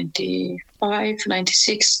Europe in 95,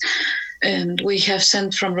 96, and we have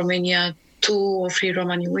sent from Romania 2 or 3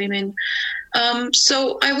 Romani women.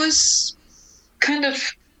 So I was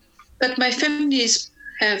but my families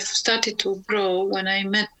have started to grow when I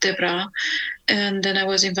met Deborah, and then I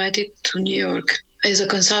was invited to New York as a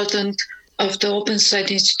consultant of the Open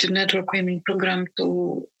Society Institute Network Women program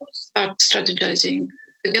to start strategizing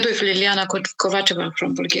together with Liliana Kovacheva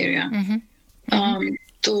from Bulgaria,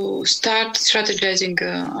 to start strategizing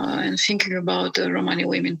and thinking about the Romani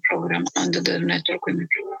Women program under the Network Women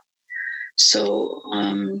program. So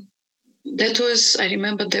that was, I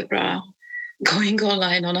remember Deborah going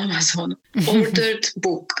online on Amazon, ordered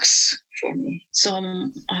books for me. So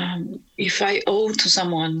if I owe to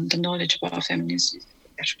someone the knowledge about feminism,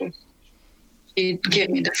 she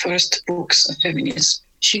gave me the first books of feminism.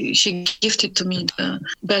 She gifted to me the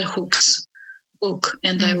Bell Hooks book,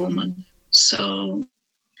 Anti-Woman. So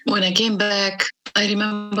when I came back, I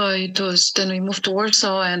remember then we moved to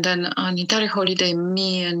Warsaw, and then on entire holiday,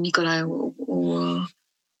 me and Nikolai were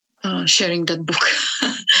sharing that book.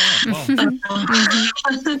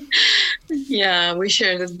 Yeah, we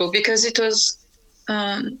shared that book because it was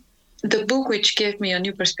the book which gave me a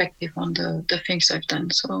new perspective on the things I've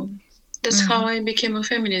done. So that's how I became a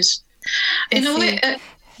feminist. In a way,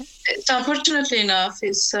 it's unfortunately enough,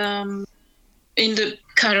 it's in the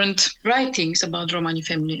current writings about Romani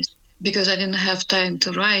feminism, because I didn't have time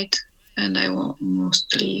to write and I was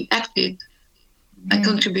mostly active. My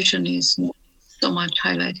contribution is so much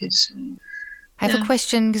highlighted. So, I have a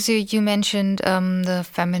question, because you mentioned the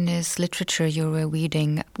feminist literature you were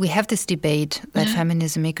reading. We have this debate that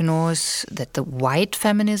feminism ignores, that the white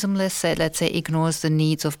feminism, let's say, ignores the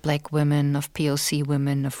needs of Black women, of POC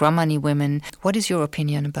women, of Romani women. What is your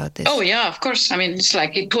opinion about this? Oh, yeah, of course. I mean, it's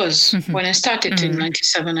like it was when I started in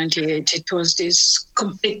 97, 98, it was this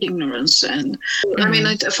complete ignorance. And I mean,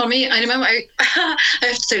 for me, I remember, I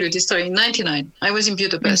have to tell you this story. In 99, I was in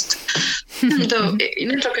Budapest. The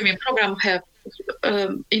Network Women program have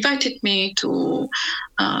invited me to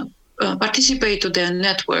participate to their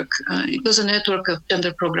network. It was a network of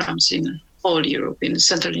gender programs in all Europe, in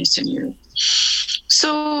Central and Eastern Europe.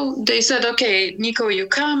 So they said, okay, Nico, you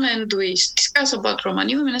come and we discuss about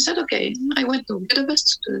Romani women. I said, okay. I went to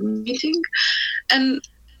Budapest to the meeting, and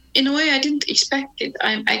in a way I didn't expect it.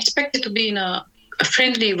 I expected to be in a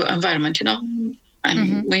friendly environment, I'm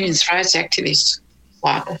women's rights activist.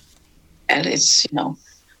 Wow. And it's,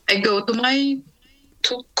 I go to my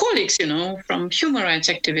colleagues, from human rights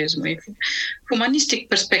activism, with humanistic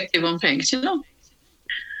perspective on things,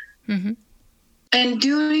 And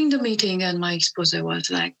during the meeting and my expose was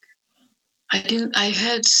like, I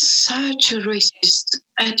had such a racist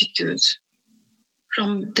attitude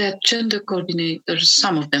from that gender coordinators,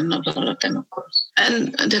 some of them, not all of them, of course,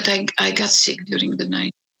 and that I got sick during the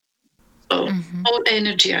night. So all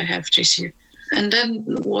energy I have received. And then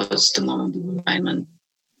was the moment of alignment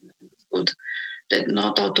that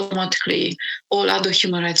not automatically all other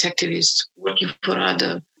human rights activists working for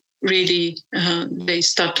other really they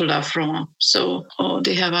start to love Roma. So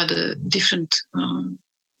they have other different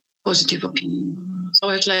positive opinion. So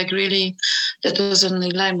it's like really, that was an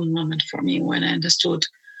enlightenment moment for me when I understood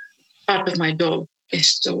part of my job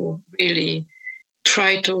is to really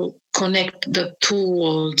try to connect the two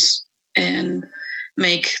worlds and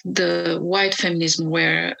make the white feminism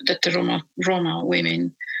aware that the Roma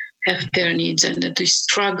women have their needs and that we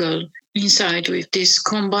struggle inside with these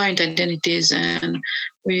combined identities and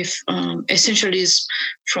with essentialism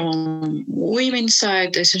from women's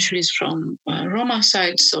side, essentialism from Roma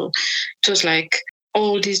side. So it was like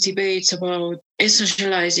all these debates about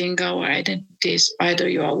essentializing our identities. Either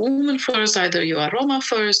you are a woman first, either you are Roma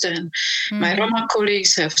first. And my Roma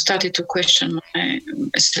colleagues have started to question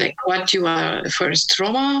it's like what you are first,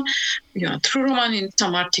 Roma, you are true Roman in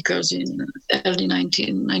some articles in early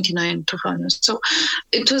 1999, 2000. So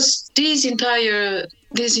it was this entire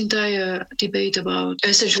debate about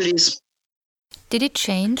essentialism. Did it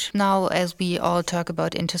change now as we all talk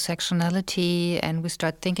about intersectionality and we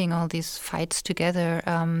start thinking all these fights together?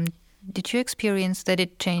 Did you experience that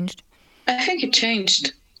it changed? I think it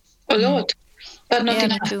changed a lot, but not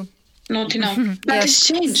enough. Too. Not enough. But it's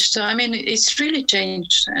changed. I mean, it's really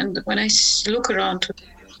changed. And when I look around,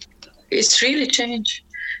 it's really changed.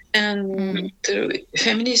 And the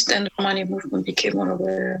feminist and Romani movement became more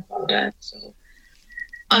aware of that. So,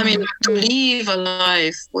 I mean, to live a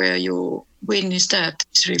life where you witness that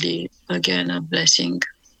is really, again, a blessing.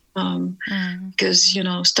 Because,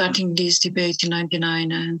 starting this debate in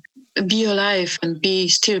 99 and be alive and be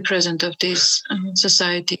still present of this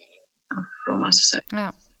society, of Roma society.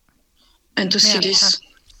 Yeah. And to see this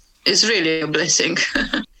is really a blessing.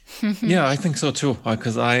 Yeah, I think so too.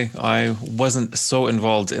 Because I wasn't so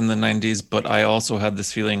involved in the 90s, but I also had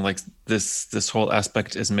this feeling like this whole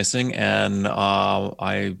aspect is missing, and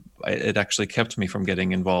it actually kept me from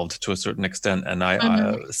getting involved to a certain extent. And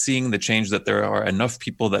I seeing the change that there are enough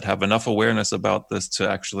people that have enough awareness about this to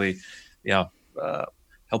actually,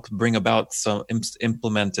 help bring about some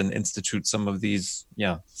implement and institute some of this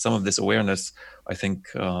awareness. I think.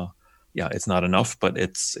 It's not enough, but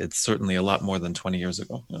it's certainly a lot more than 20 years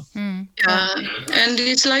ago. Yeah. And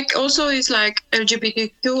it's like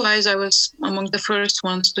LGBTQ, as I was among the first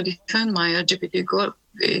ones to defend my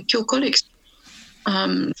LGBTQ colleagues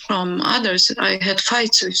from others. I had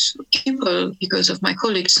fights with people because of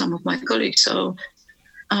some of my colleagues. So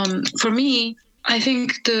for me, I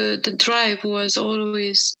think the drive was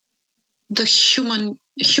always the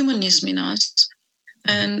humanism in us.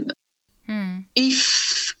 And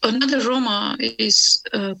if another Roma is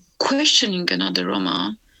questioning another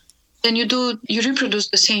Roma, then you reproduce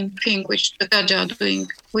the same thing which the Gaja are doing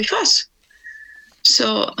with us.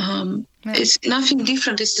 So it's nothing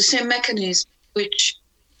different. It's the same mechanism which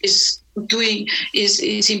is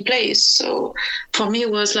in place. So for me,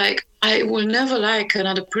 it was like I will never like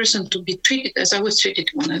another person to be treated as I was treated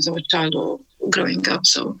when I was a child or growing up.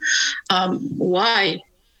 So why?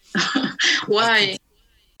 Why?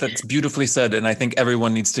 That's beautifully said, and I think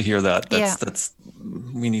everyone needs to hear that.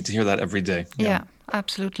 We need to hear that every day. Yeah,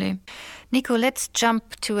 absolutely. Nico, let's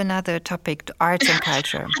jump to another topic, arts and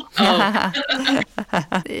culture.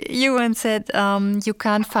 You once said you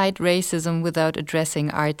can't fight racism without addressing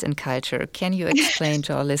arts and culture. Can you explain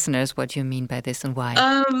to our listeners what you mean by this and why?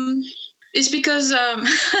 It's because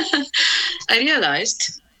I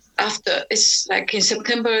realized after, it's like in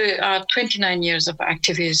September, 29 years of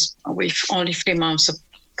activism with only 3 months of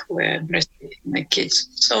were breastfeeding my kids.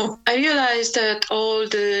 So I realized that all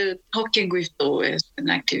the talking with Doe as an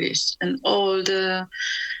activist and all the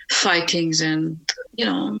fightings and,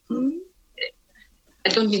 I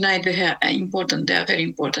don't deny they are important. They are very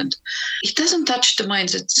important. It doesn't touch the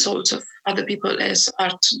minds and souls of other people as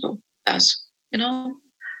art does.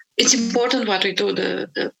 It's important what we do,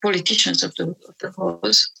 the politicians of the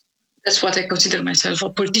cause. That's what I consider myself, a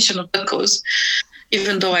politician of the cause,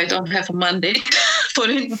 even though I don't have a mandate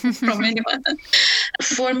from anyone.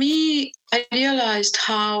 For me, I realized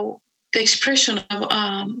how the expression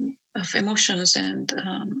of emotions and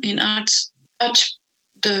in arts touch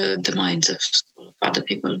the minds of other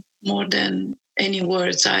people more than any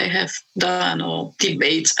words I have done or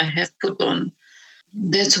debates I have put on.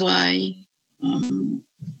 That's why, and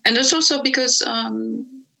that's also because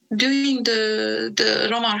doing the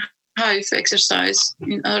Roma Hive exercise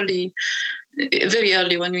very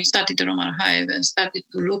early when we started the Roma Hive and started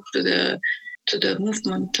to look to the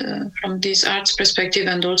movement from this arts perspective,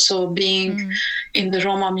 and also being in the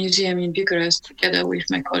Roma Museum in Bucharest together with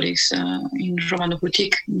my colleagues in Romano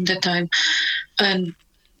Boutique at that time, and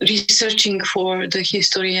researching for the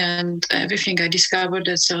history and everything, I discovered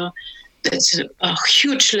that that's a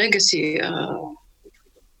huge legacy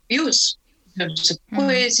use. There's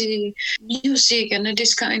poesy, music, and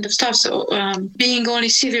this kind of stuff. So being only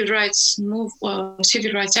civil rights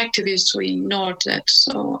activists, we ignored that.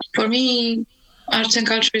 So for me, arts and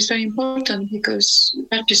culture is very important because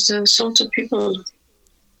that is the sorts of people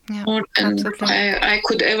more than I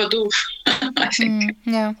could ever do. I think.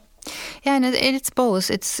 Yeah, and it's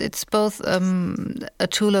both. It's both a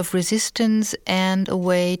tool of resistance and a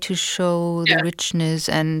way to show the richness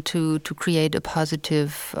and to create a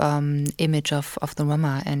positive image of the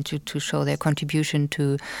Roma and to show their contribution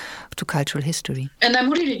to cultural history. And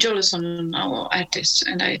I'm really jealous on our artists,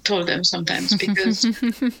 and I told them sometimes because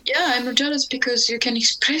I'm jealous because you can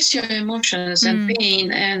express your emotions and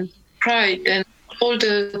pain and pride and all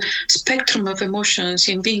the spectrum of emotions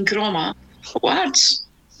in being Roma. Arts,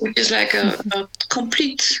 which is like a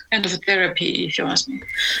complete kind of therapy, if you ask me.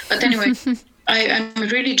 But anyway, I'm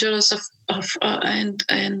really jealous of and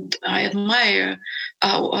I admire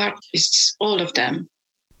our artists, all of them.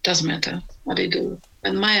 Doesn't matter what they do.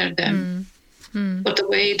 Admire them, but the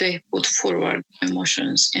way they put forward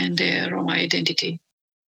emotions and their Roma identity.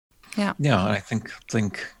 Yeah, I think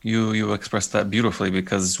you expressed that beautifully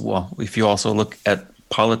because, well, if you also look at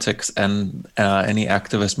politics and any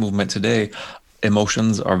activist movement today,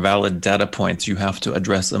 emotions are valid data points. You have to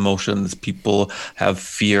address emotions. People have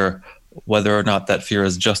fear, whether or not that fear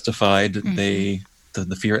is justified. The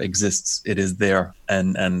fear exists. It is there.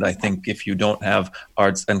 And I think if you don't have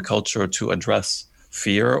arts and culture to address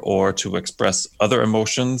fear or to express other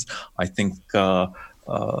emotions, I think what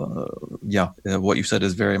you said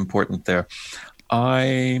is very important there.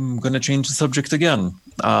 I'm going to change the subject again.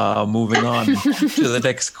 Moving on to the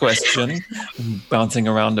next question, bouncing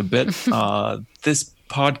around a bit. This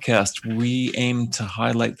podcast, we aim to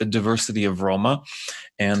highlight the diversity of Roma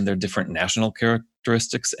and their different national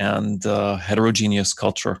characteristics and heterogeneous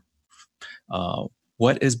culture.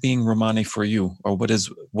 What is being Romani for you, or what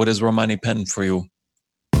is Romani Pen for you?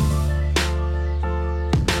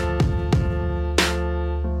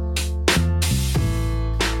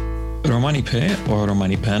 Romani Pe or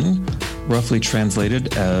Romani Pen, roughly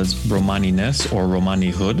translated as Romanines or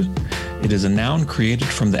Romanihood, it is a noun created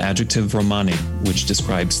from the adjective Romani, which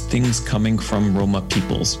describes things coming from Roma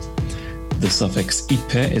peoples. The suffix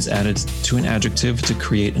ipe is added to an adjective to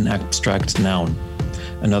create an abstract noun.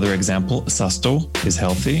 Another example, sasto is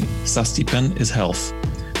healthy, sastipen is health.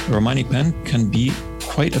 Romani Pen can be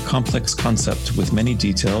quite a complex concept with many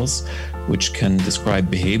details, which can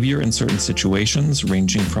describe behavior in certain situations,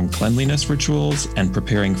 ranging from cleanliness rituals and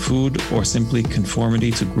preparing food, or simply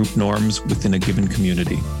conformity to group norms within a given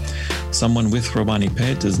community. Someone with Romani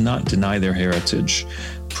Pe does not deny their heritage.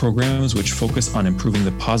 Programs which focus on improving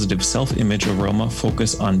the positive self-image of Roma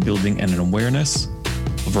focus on building an awareness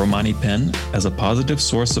of Romani Pen as a positive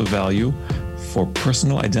source of value for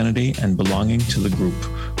personal identity and belonging to the group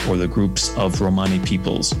or the groups of Romani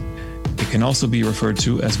peoples. It can also be referred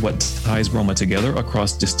to as what ties Roma together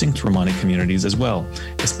across distinct Romani communities as well,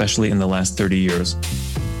 especially in the last 30 years.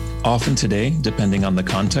 Often today, depending on the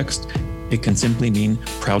context, it can simply mean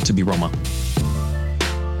proud to be Roma.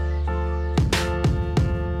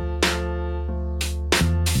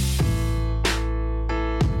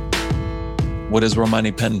 What is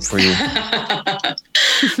Romani Pen for you?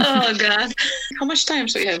 Oh God! How much time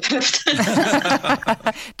do we have left?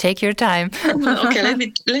 Take your time. Okay, let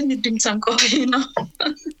me drink some coffee.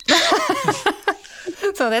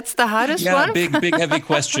 So that's the hardest one. Yeah, big heavy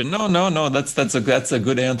question. No. That's a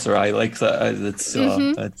good answer. I like that.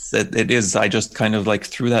 It is. I just kind of like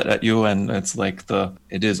threw that at you, and it's like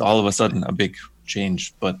it is all of a sudden a big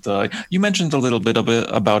change. But you mentioned a little bit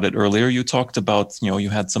about it earlier. You talked about, you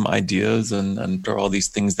had some ideas and there are all these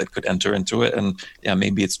things that could enter into it. And yeah,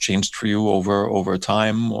 maybe it's changed for you over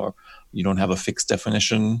time, or you don't have a fixed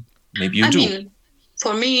definition. Maybe you do. Mean,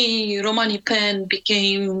 for me, Romani Pen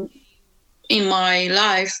came in my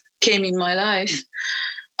life while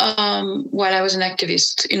I was an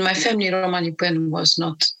activist. In my family, Romani Pen was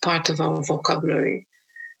not part of our vocabulary.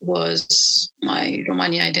 My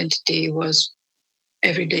Romani identity was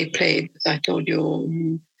everyday play, as I told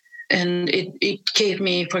you. And it gave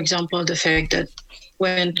me, for example, the fact that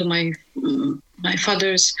when to my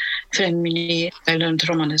father's family, I learned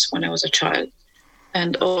Romanes when I was a child.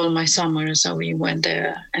 And all my summers, we went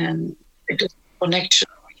there, and it was a connection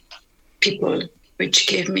with people, which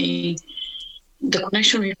gave me the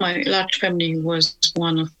connection with my large family was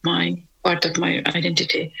part of my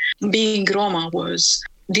identity. Being Roma was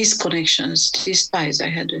these connections, these ties I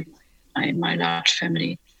had with my large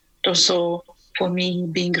family. Also, for me,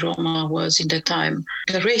 being Roma was in the time,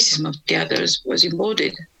 the racism of the others was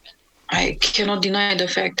embodied. I cannot deny the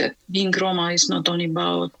fact that being Roma is not only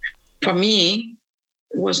about, for me,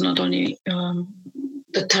 was not only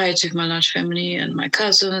the ties with my large family and my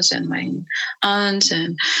cousins and my aunts,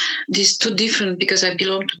 and these two different, because I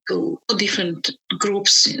belong to two different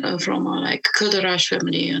groups of Roma, like Kalderash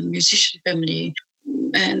family and musician family,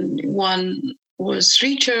 and one was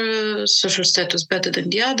richer, social status better than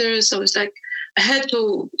the other. So it's like I had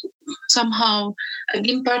to somehow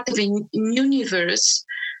be part of a universe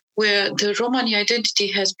where the Romani identity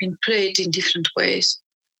has been played in different ways.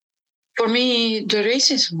 For me, the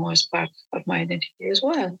racism was part of my identity as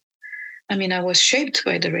well. I mean, I was shaped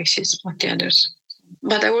by the racism of the others.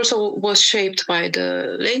 But I also was shaped by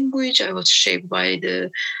the language. I was shaped by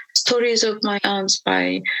the stories of my aunts,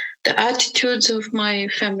 by the attitudes of my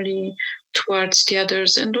family towards the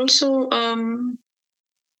others, and also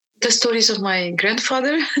the stories of my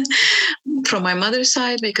grandfather from my mother's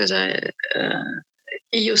side, because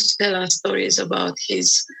he used to tell us stories about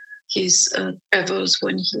his travels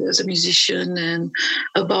when he was a musician, and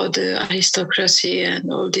about the aristocracy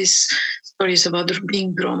and all these stories about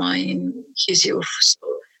being Roma in his youth.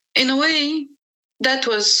 So in a way, that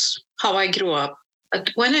was how I grew up.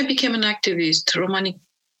 But when I became an activist, Romani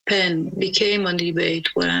Pen became a debate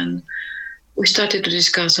when we started to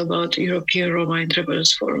discuss about European Roma and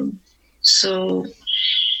Rebels Forum. So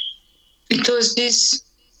it was this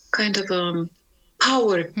kind of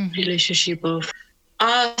power relationship of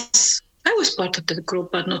us. I was part of the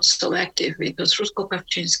group, but not so active. It was Rusko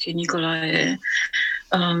Kawczynski, Nikolai,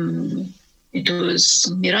 it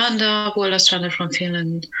was Miranda Wola-Strander from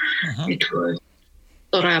Finland, it was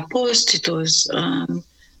Soraya Post, it was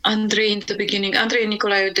Andrei in the beginning. Andrei and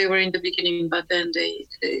Nikolai, they were in the beginning, but then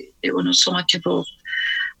they were not so much involved.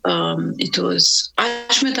 It was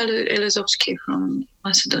Ashmet Elezovsky from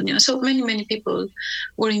Macedonia. So many people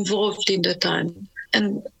were involved in the time.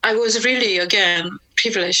 And I was really, again,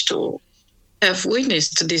 privileged to have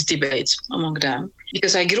witnessed these debates among them,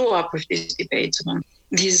 because I grew up with these debates among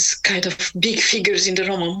these kind of big figures in the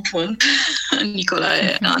Roma movement,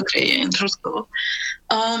 Nikolai, Andrei, and Rusko.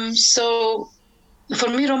 So for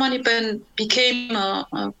me, Romani Pen became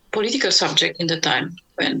a political subject in the time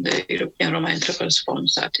when the European Roma and Rebels Forum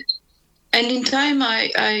started. And in time,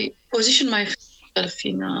 I positioned myself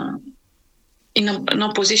in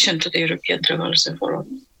opposition to the European Rebels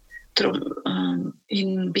Forum,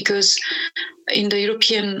 because in the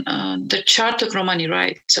European, the Charter of Romani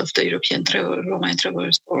Rights of the European Roma and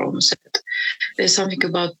Rebels Forum said there's something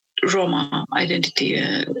about Roma identity.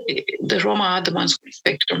 The Roma are the ones who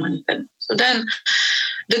respect Romani Pen. So then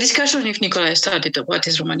the discussion with Nikolai started of what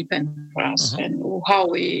is Romani Pen for us and how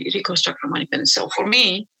we reconstruct Romani Pen. So for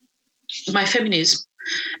me, my feminism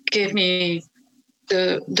gave me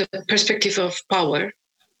the perspective of power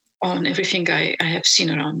on everything I have seen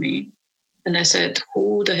around me. And I said,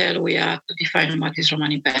 who the hell we are to define what is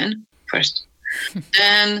Romani Pen first.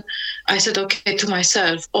 Then I said, okay, to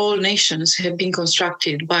myself, all nations have been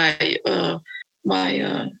constructed by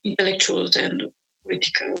intellectuals and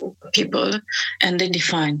political people, and they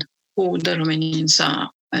defined who the Romanians are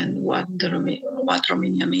and what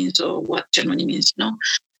Romania means or what Germany means, you know.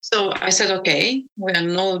 So I said, okay, we are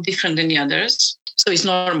no different than the others, so it's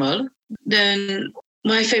normal. Then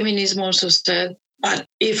my feminism also said, but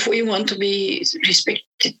if we want to be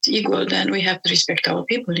respected equal, then we have to respect our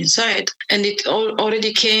people inside. And it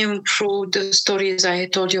already came through the stories I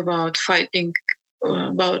told you about, fighting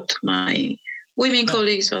about my women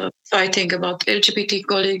colleagues, or fighting about LGBT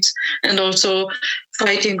colleagues, and also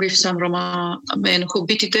fighting with some Roma men who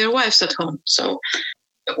beat their wives at home. So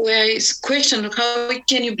where is question, how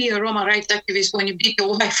can you be a Roma rights activist when you beat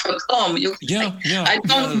your wife at home? I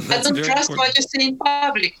don't trust what you say in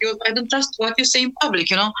public. I don't trust what you say in public,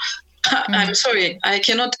 you know. I'm sorry, I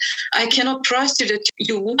cannot trust you that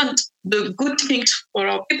you want the good things for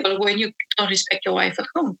our people when you don't respect your wife at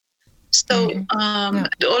home. So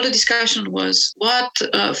all the discussion was what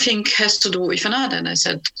thing has to do with another, and I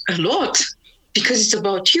said a lot, because it's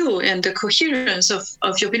about you and the coherence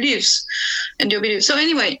of your beliefs and your beliefs. So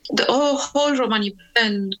anyway, the whole Romani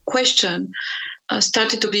Pen question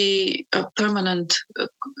started to be a permanent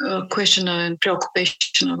question and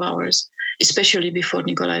preoccupation of ours, especially before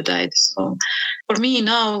Nikolai died. So for me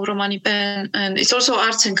now, Romani Pen, and it's also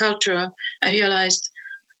arts and culture, I realized,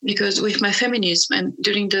 because with my feminism and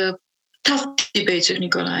during the tough debates with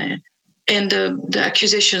Nikolai and the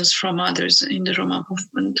accusations from others in the Roma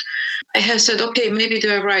movement, I have said, okay, maybe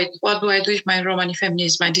they're right. What do I do with my Romani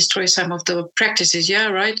feminism? I destroy some of the practices, yeah,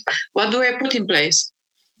 right? What do I put in place?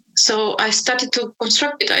 So I started to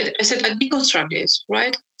construct it. I said, I deconstruct this,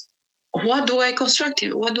 right? What do I construct?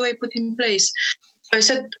 What do I put in place? I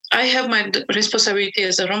said, I have my responsibility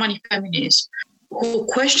as a Romani feminist who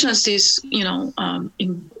questions these,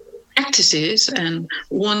 in practices and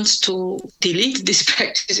wants to delete these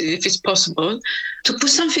practices if it's possible, to put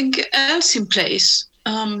something else in place.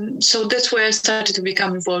 So that's where I started to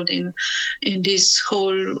become involved in this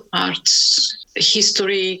whole arts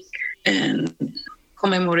history and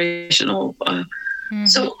commemoration of.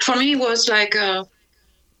 So for me, it was like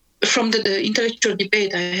from the intellectual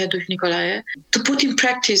debate I had with Nicolae, to put in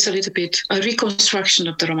practice a little bit a reconstruction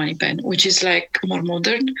of the Romani pen, which is like more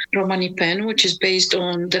modern Romani pen, which is based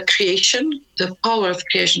on the creation, the power of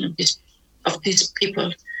creation of these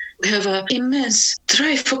people. We have an immense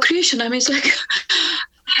drive for creation. I mean, it's like,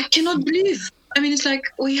 I cannot believe. I mean, it's like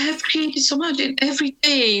we have created so much, and every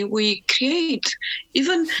day we create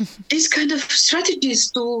even these kind of strategies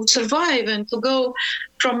to survive and to go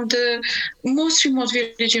from the most remote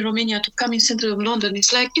village in Romania to come in center of London.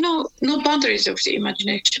 It's like, no boundaries of the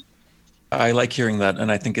imagination. I like hearing that, and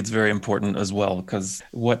I think it's very important as well, because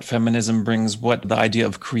what feminism brings, what the idea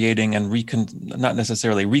of creating and not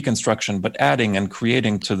necessarily reconstruction, but adding and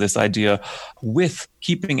creating to this idea, with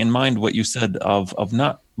keeping in mind what you said of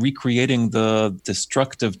not recreating the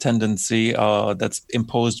destructive tendency that's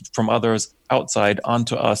imposed from others outside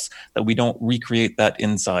onto us, that we don't recreate that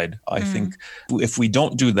inside. I think if we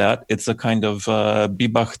don't do that, it's a kind of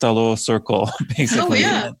bibachtalo circle, basically. Oh,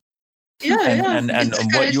 yeah. Yeah, and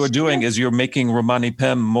what you're doing is you're making Romani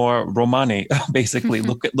Pen more Romani, basically.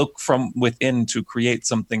 Look from within to create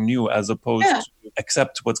something new, as opposed to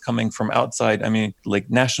accept what's coming from outside. I mean,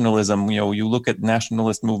 like nationalism, you look at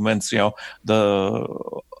nationalist movements, the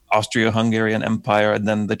Austria-Hungarian Empire, and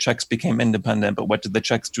then the Czechs became independent. But what did the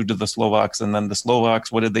Czechs do to the Slovaks? And then the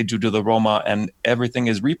Slovaks, what did they do to the Roma? And everything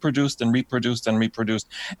is reproduced and reproduced and reproduced.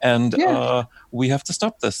 And we have to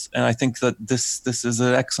stop this. And I think that this is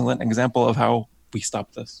an excellent example of how we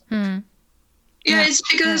stop this. Yeah, it's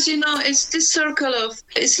because, it's this circle of,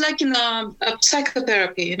 it's like in a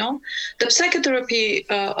psychotherapy, the psychotherapy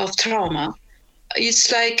of trauma.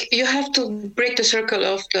 It's like you have to break the circle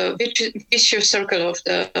of the vicious circle of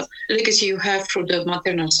the legacy you have through the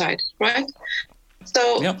maternal side, right?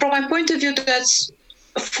 So from my point of view, that's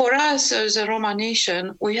for us as a Roma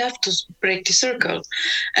nation, we have to break the circle.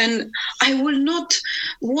 And I will not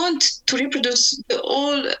want to reproduce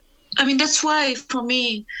that's why for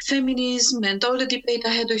me, feminism and all the debate I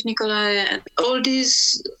had with Nicolae and all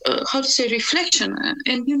this, reflection.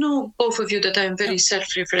 And both of you, that I'm very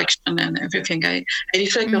self-reflection and everything. I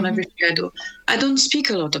reflect on everything I do. I don't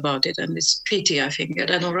speak a lot about it, and it's pity, I think. And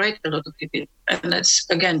I don't write a lot of it, and that's,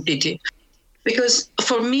 again, pity. Because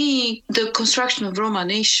for me, the construction of Roma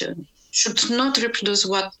nation should not reproduce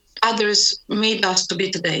what others made us to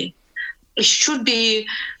be today. It should be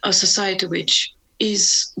a society which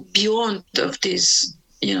is beyond of this,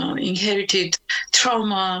 inherited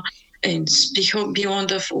trauma, and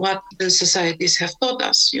beyond of what the societies have taught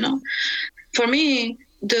us. For me,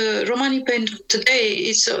 the Romani pen today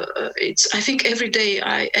is I think every day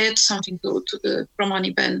I add something to the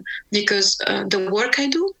Romani pen, because the work I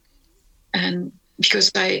do, and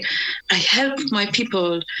because I help my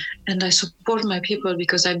people and I support my people,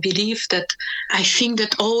 because I believe that I think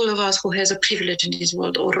that all of us who has a privilege in this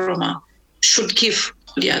world, or Roma, should give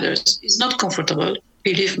the others. It's not comfortable,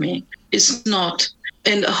 believe me. It's not.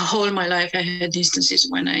 And all my life I had instances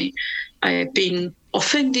when I've been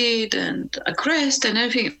offended and aggressed and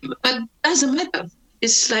everything, but it doesn't matter.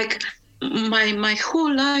 It's like my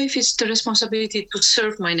whole life is the responsibility to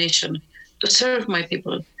serve my nation, to serve my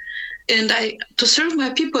people. And to serve my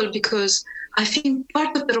people, because I think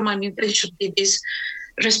part of the Romani should be this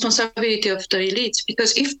responsibility of the elites,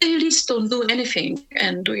 because if the elites don't do anything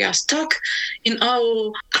and we are stuck in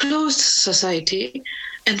our closed society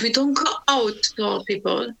and we don't go out to our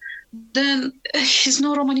people, then there's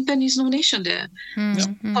no Romani pen, there's no nation there.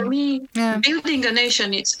 For me, building a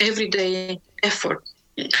nation is everyday effort.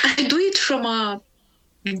 I do it from a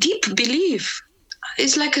deep belief.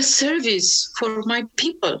 It's like a service for my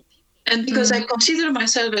people. And because I consider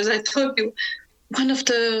myself, as I told you, one of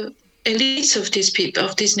the elites of these people,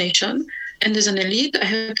 of this nation, and as an elite, I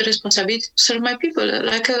have the responsibility to serve my people,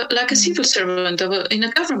 like a civil servant in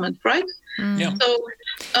a government, right? So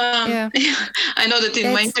I know that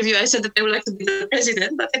in my interview I said that I would like to be the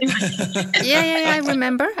president, but anyway. I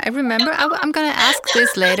remember. I'm going to ask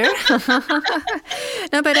this later.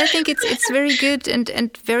 No, but I think it's very good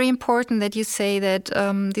and very important that you say that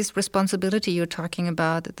this responsibility you're talking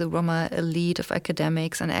about, that the Roma elite of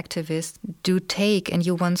academics and activists do take, and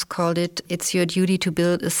you once called it's your duty to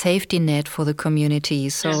build a safety net for the community.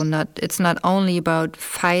 So it's not only about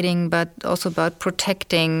fighting, but also about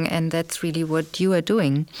protecting, and that's really what you are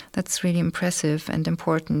doing. That's really impressive and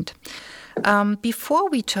important. Before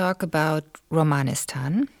we talk about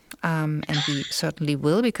Romanistan, and we certainly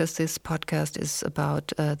will, because this podcast is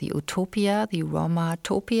about the utopia, the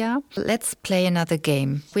Roma-topia. Let's play another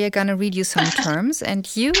game. We are going to read you some terms, and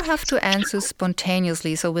you have to answer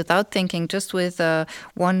spontaneously, so without thinking, just with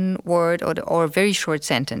one word or a very short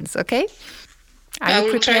sentence, okay? Are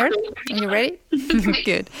you prepared? Are you ready?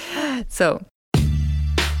 Good. So,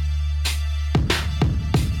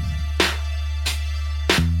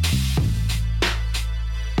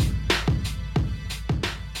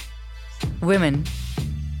 women.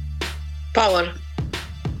 Power.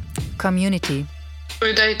 Community.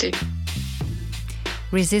 Solidarity.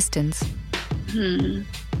 Resistance.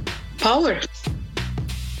 Power.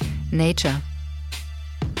 Nature.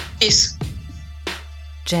 Peace.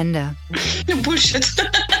 Gender. Bullshit.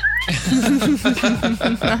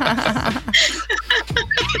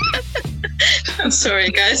 I'm sorry,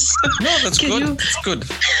 guys. No, that's good. It's good.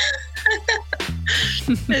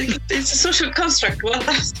 It's a social construct. What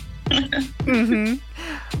else?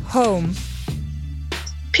 Home.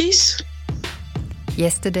 Peace.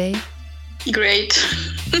 Yesterday. Great.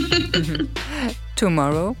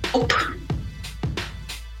 Tomorrow. Hope.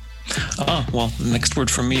 Well, the next word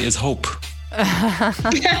for me is hope.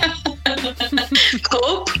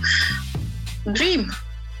 Hope. Dream.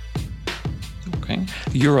 Okay.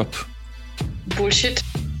 Europe. Bullshit.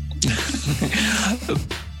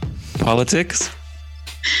 Politics.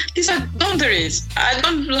 These are boundaries. I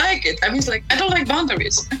don't like it. I mean, I don't like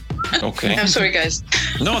boundaries. Okay. I'm sorry, guys.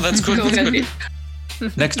 No, that's good. Go ahead.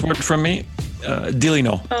 Next word from me,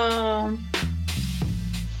 Dilino.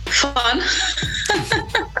 Fun.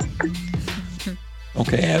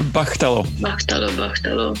 Okay, Bachtalo.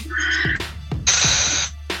 Bachtalo.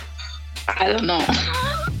 I don't know.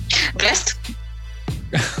 Blessed.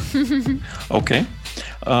 Okay.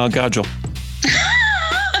 Gajo.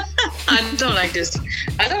 I don't like this.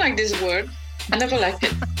 I don't like this word. I never liked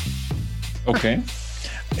it. Okay.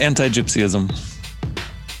 Anti-Gypsyism.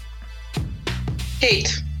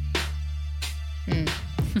 Hate.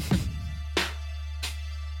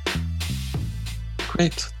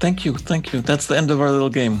 Great. Thank you. That's the end of our little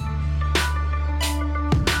game.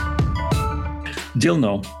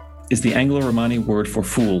 Dilno is the Anglo-Romani word for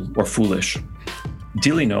fool or foolish.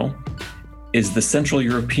 Dilino is the Central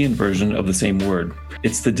European version of the same word.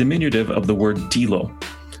 It's the diminutive of the word dilo.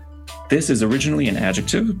 This is originally an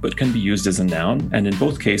adjective, but can be used as a noun, and in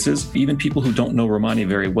both cases, even people who don't know Romani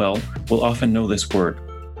very well will often know this word.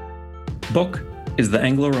 Bok is the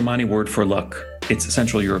Anglo-Romani word for luck. Its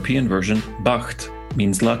Central European version, bacht,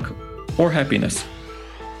 means luck or happiness.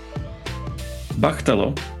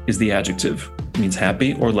 Bachtalo is the adjective, means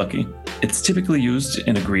happy or lucky. It's typically used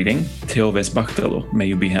in a greeting, Teo ves bachtalo, may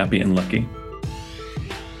you be happy and lucky.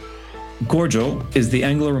 Gorgio is the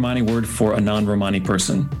Anglo-Romani word for a non-Romani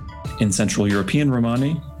person. In Central European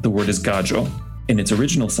Romani, the word is gajo. In its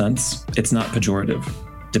original sense, it's not pejorative.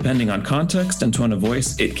 Depending on context and tone of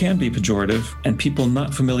voice, it can be pejorative, and people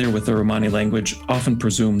not familiar with the Romani language often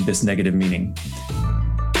presume this negative meaning.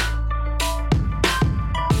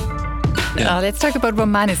 Let's talk about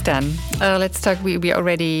Romanistan. We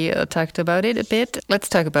already talked about it a bit. Let's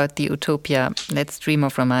talk about the utopia. Let's dream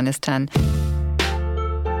of Romanistan.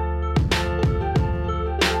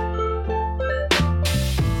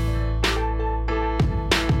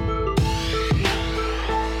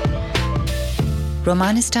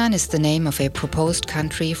 Romanistan is the name of a proposed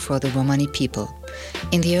country for the Romani people.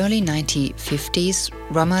 In the early 1950s,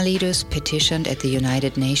 Roma leaders petitioned at the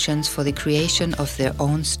United Nations for the creation of their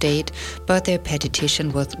own state, but their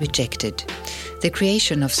petition was rejected. The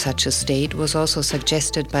creation of such a state was also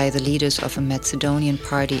suggested by the leaders of a Macedonian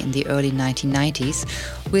party in the early 1990s,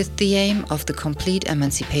 with the aim of the complete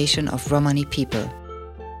emancipation of Romani people.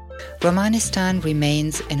 Romanistan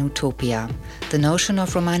remains an utopia. The notion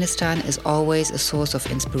of Romanistan is always a source of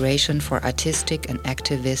inspiration for artistic and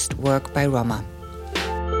activist work by Roma.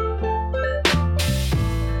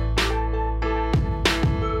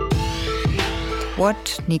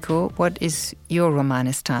 What is your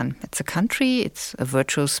Romanistan? It's a country, it's a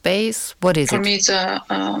virtual space. What is it? For me,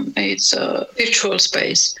 it's a virtual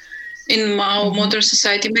space. in our modern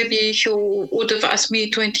society. Maybe if you would have asked me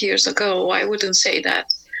 20 years ago, I wouldn't say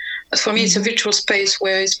that. But for me, it's a virtual space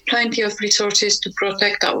where there's plenty of resources to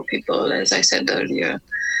protect our people, as I said earlier,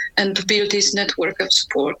 and to build this network of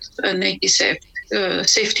support and make this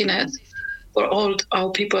safety net for all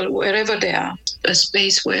our people, wherever they are. A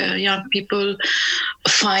space where young people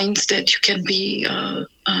find that you can be,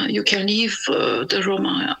 you can live the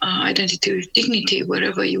Roma identity with dignity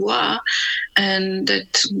wherever you are, and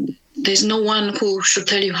that there's no one who should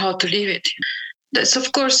tell you how to live it. That's,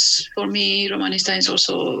 of course, for me, Romanistan is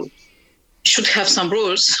also should have some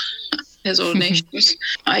rules, as all nations.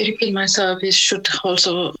 I repeat myself, it should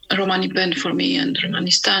also, Romani Ben for me and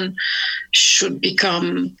Romanistan should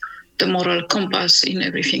become the moral compass in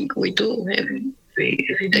everything we do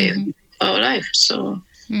every day of our life. So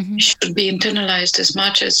it should be internalized as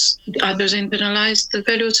much as others internalize the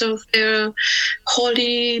values of their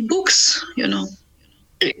holy books,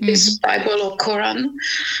 This Bible or Quran,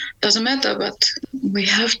 doesn't matter, but we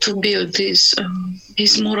have to build this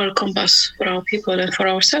moral compass for our people and for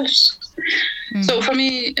ourselves. So for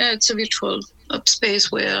me, it's a virtual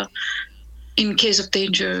space where, in case of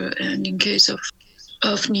danger and in case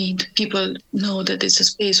of need, people know that it's a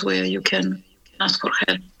space where you can ask for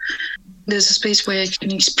help. There's a space where you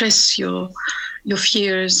can express your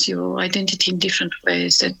fears, your identity in different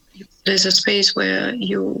ways. That there's a space where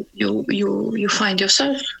you find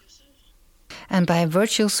yourself. And by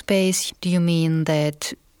virtual space, do you mean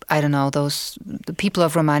that, I don't know, the people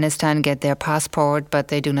of Romanistan get their passport, but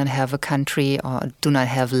they do not have a country or do not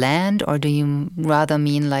have land? Or do you rather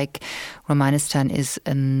mean like Romanistan is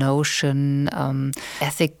a notion,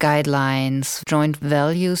 ethic guidelines, joint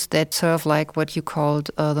values that serve like what you called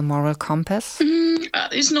the moral compass?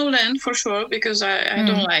 It's no land for sure, because I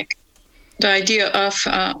don't like the idea of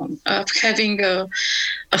having a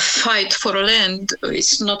fight for a land.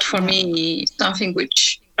 It's not for me something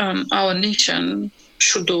which our nation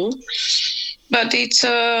should do. But it's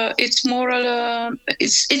moral.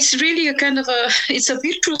 It's really a kind of it's a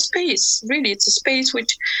virtual space. Really, it's a space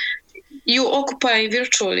which you occupy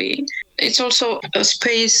virtually. It's also a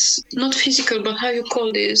space, not physical, but how you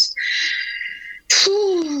call this?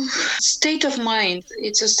 State of mind.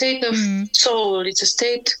 It's a state of soul. It's a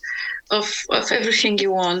state of everything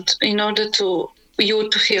you want in order to you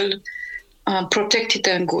to feel protected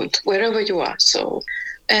and good wherever you are. So,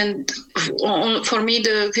 and for me,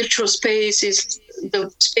 the virtual space is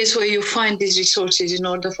the space where you find these resources in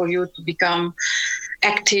order for you to become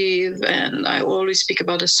active. And I always speak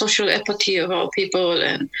about the social empathy of our people,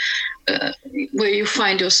 and where you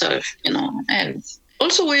find yourself, and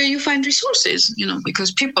also where you find resources,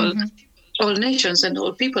 because people, all nations and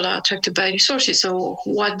all people are attracted by resources. So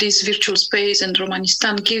what this virtual space and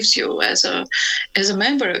Romanistan gives you as a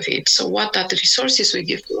member of it. So what are the resources we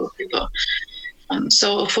give to people?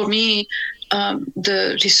 So for me,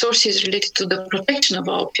 the resources related to the protection of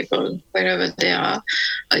our people, wherever they are,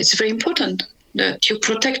 it's very important that you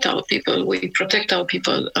protect our people. We protect our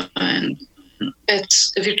people, and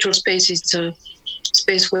that's the virtual space. It's a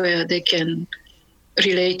space where they can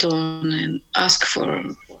relate on and ask for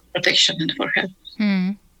protection and for help.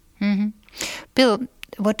 Bill,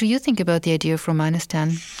 what do you think about the idea of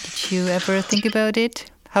Romanistan? Did you ever think about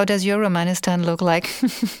it? How does your Romanistan look like?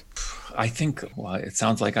 I think, it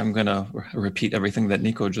sounds like I'm going to repeat everything that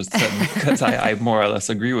Nico just said, because I more or less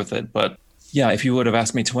agree with it. But yeah, if you would have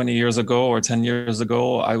asked me 20 years ago or 10 years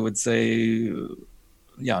ago, I would say,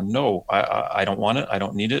 no, I don't want it. I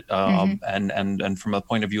don't need it. And from a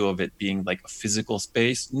point of view of it being like a physical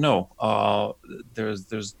space, no,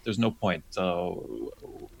 there's no point.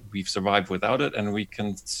 We've survived without it, and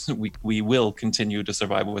we will continue to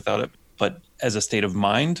survive without it. But as a state of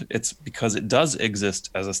mind, it's because it does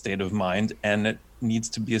exist as a state of mind, and it needs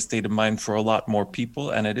to be a state of mind for a lot more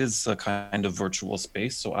people, and it is a kind of virtual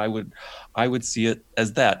space. So I would see it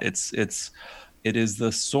as that. It is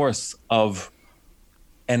the source of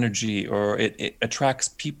energy, or it attracts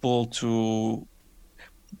people to.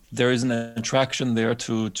 There is an attraction there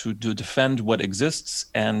to defend what exists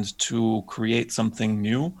and to create something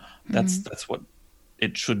new. That's what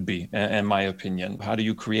it should be, in my opinion. How do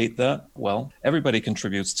you create that? Well, everybody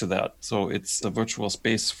contributes to that. So it's a virtual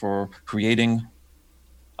space for creating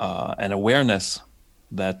an awareness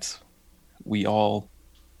that we all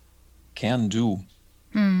can do,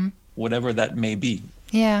 whatever that may be.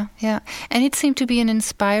 Yeah. And it seemed to be an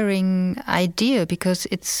inspiring idea, because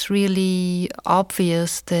it's really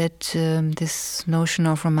obvious that this notion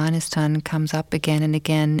of Romanistan comes up again and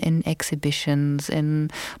again in exhibitions,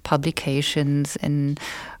 in publications, in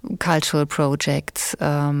cultural projects.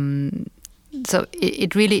 So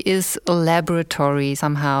it really is a laboratory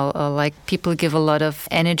somehow, like people give a lot of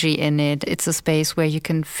energy in it. It's a space where you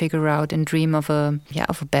can figure out and dream of a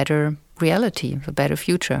better reality, of a better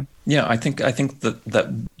future. Yeah, I think that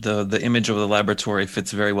the image of the laboratory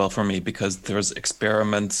fits very well for me, because there's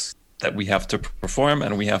experiments that we have to perform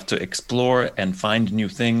and we have to explore and find new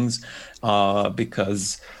things,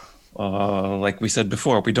 because like we said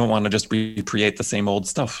before, we don't want to just recreate the same old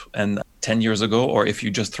stuff. And 10 years ago, or if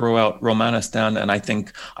you just throw out Romanistan and I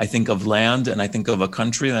think of land and I think of a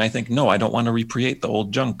country, and I think, no, I don't want to recreate the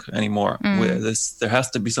old junk anymore. There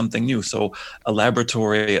has to be something new. So a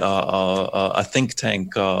laboratory, a think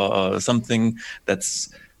tank, something that's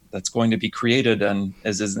going to be created and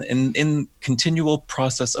is in continual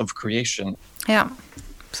process of creation. Yeah,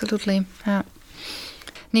 absolutely. Yeah.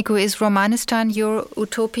 Nico, is Romanistan your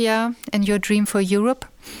utopia and your dream for Europe?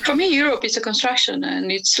 For me, Europe is a construction, and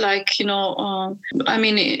it's like,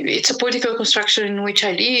 it's a political construction in which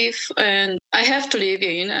I live, and I have to live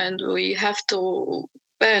in, and we have to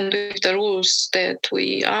bend with the rules that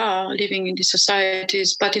we are living in these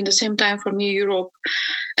societies. But in the same time, for me, Europe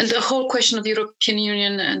and the whole question of the European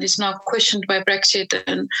Union, and it's now questioned by Brexit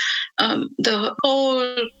and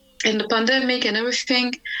the pandemic and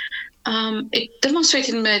everything, it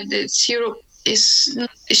demonstrated that Europe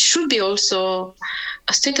it should be also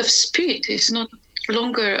a state of spirit. It's not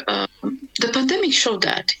longer. The pandemic showed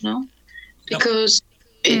that, because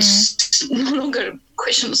it's no longer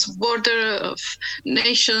questions of border, of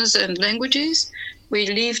nations and languages. We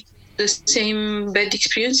lived the same bad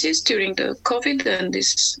experiences during the COVID and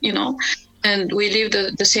this, and we lived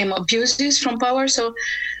the same abuses from power. So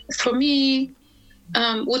for me,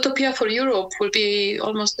 utopia for Europe will be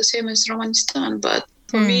almost the same as Romanistan. But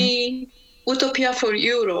for me, utopia for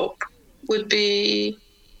Europe would be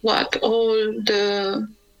what all the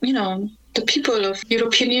people of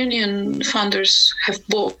European Union funders have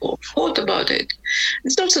thought about it.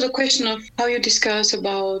 It's also the question of how you discuss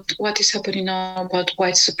about what is happening now about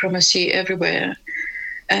white supremacy everywhere.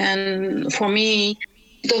 And for me,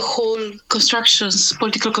 the whole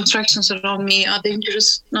political constructions around me are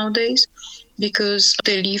dangerous nowadays, because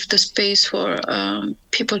they leave the space for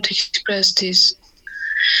people to express these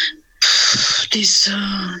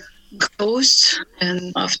ghosts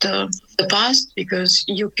and after the past, because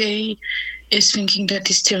UK is thinking that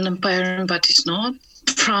it's still an empire, but it's not.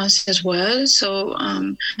 France as well. So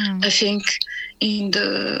I think in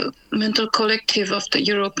the mental collective of the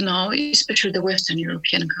Europe now, especially the Western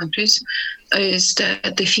European countries, is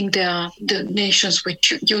that they think they are the nations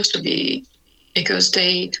which used to be, because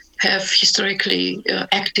they have historically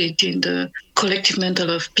acted in the collective mental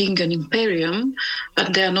of being an imperium,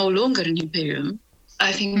 but they are no longer an imperium.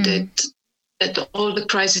 I think that all the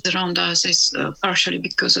crisis around us is partially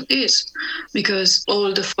because of this, because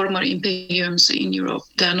all the former imperiums in Europe,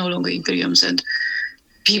 they are no longer imperiums, and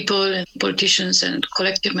people and politicians and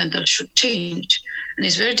collective mental should change. And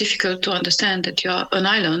it's very difficult to understand that you are an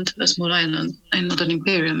island, a small island, and not an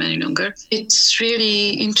imperium any longer. It's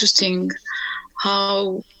really interesting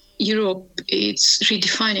how Europe is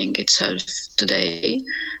redefining itself today,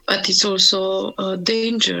 but it's also a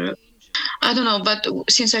danger. I don't know, but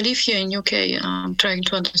since I live here in UK, I'm trying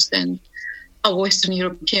to understand how Western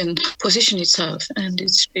European position itself, and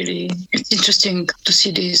it's interesting to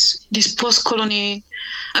see this post-colony.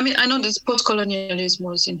 I mean, I know this post-colonialism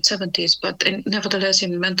was in 70s, but nevertheless,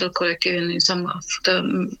 in mental collective and in some of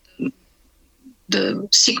the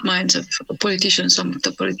sick minds of politicians, some of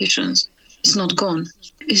the politicians, it's not gone.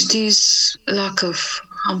 Is this lack of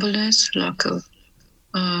humbleness, lack of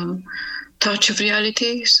touch of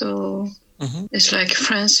reality? So it's like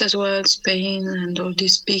France as well, Spain, and all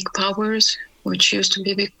these big powers, which used to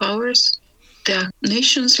be big powers. They are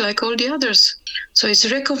nations like all the others. So it's a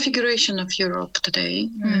reconfiguration of Europe today.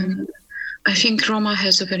 And I think Roma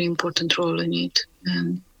has a very important role in it.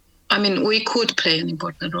 And I mean, we could play an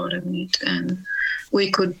important role in it. And we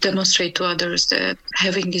could demonstrate to others that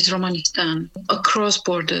having this Romanistan across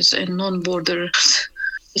borders and non-borders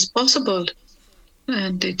is possible.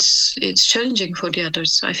 And it's challenging for the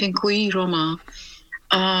others. I think we Roma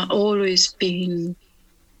have always been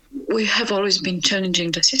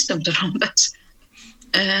challenging the systems around us.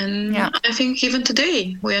 And I think even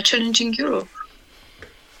today we are challenging Europe.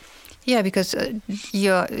 Yeah, because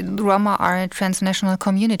your Roma are a transnational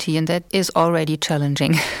community, and that is already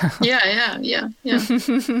challenging. Yeah.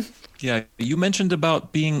 Yeah, you mentioned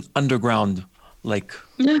about being underground,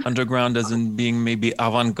 underground as in being maybe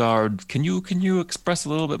avant-garde. Can you express a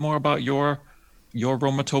little bit more about your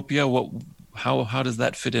Romatopia? How does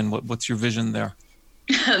that fit in? What's your vision there?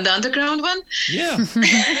 The underground one? Yeah.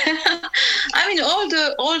 I mean, all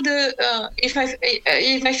the if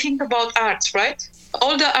I think about arts, right?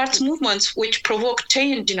 All the arts movements which provoked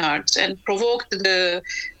change in arts and provoked the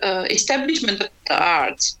establishment of the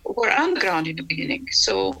arts were underground in the beginning.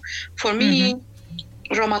 So for me,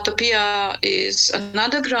 Romatopia is an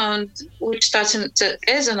underground which starts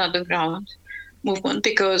as an underground movement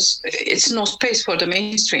because it's no space for the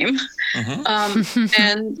mainstream.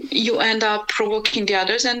 And you end up provoking the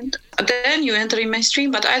others, and then you enter in mainstream.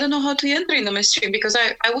 But I don't know how to enter in the mainstream because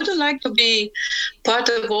I wouldn't like to be part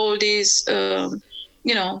of all these,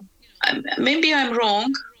 maybe I'm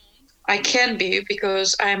wrong. I can be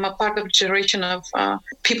because I'm a part of a generation of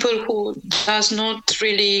people who does not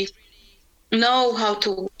really know how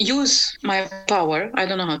to use my power. I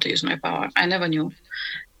don't know how to use my power. I never knew,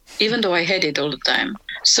 even though I had it all the time.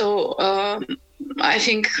 So I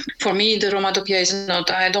think for me, the Romatopia is not,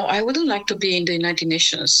 I wouldn't like to be in the United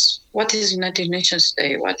Nations. What is United Nations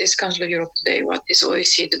today? What is Council of Europe today? What is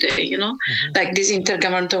OSCE today? Like these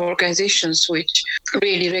intergovernmental organizations which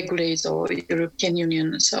really regulate the European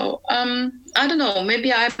Union. So I don't know,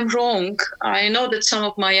 maybe I'm wrong. I know that some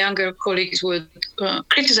of my younger colleagues would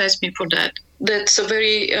criticize me for that. That's a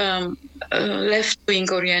very left-wing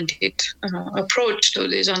oriented approach to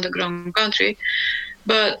this underground country.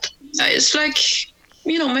 But it's like,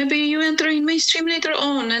 maybe you enter in mainstream later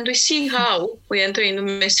on and we see how we enter in the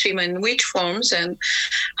mainstream and which forms and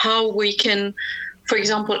how we can, for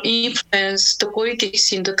example, influence the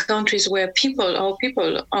politics in the countries where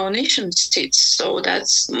our nation sits. So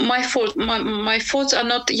that's my fault. My thoughts are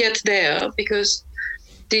not yet there because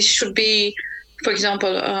this should be, for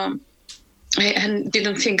example,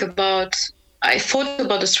 I thought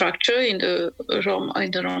about the structure in the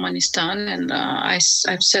Romanistan, and I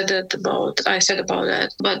said about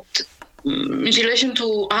that. But in relation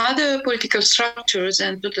to other political structures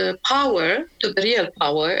and to the real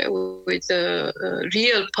power, with the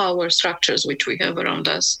real power structures which we have around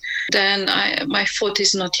us, then my thought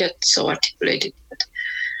is not yet so articulated.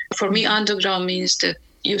 For me, underground means that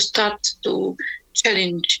you start to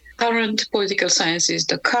challenge current political sciences,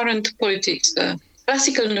 the current politics, the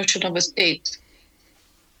classical notion of a state.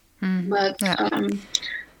 But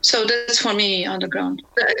so that's for me underground,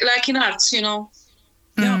 like in arts,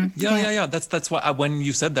 Yeah. That's why when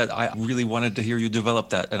you said that, I really wanted to hear you develop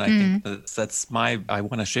that, and I think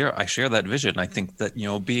I share that vision. I think that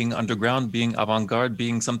being underground, being avant-garde,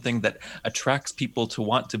 being something that attracts people to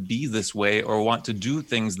want to be this way or want to do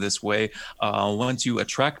things this way. Once you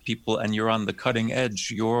attract people and you're on the cutting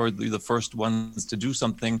edge, you're the first ones to do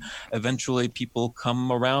something. Eventually, people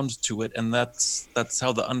come around to it, and that's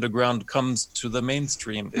how the underground comes to the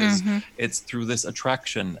mainstream. It's through this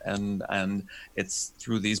attraction, and it's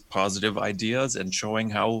through these positive ideas and showing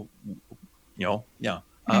how,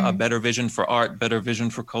 a better vision for art, better vision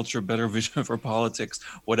for culture, better vision for politics,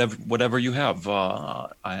 whatever you have.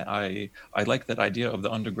 I like that idea of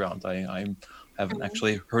the underground. I haven't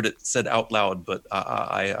actually heard it said out loud, but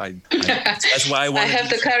that's why I have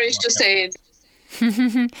the courage to say it.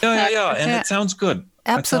 And it sounds good.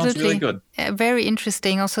 Absolutely. That sounds really good. Very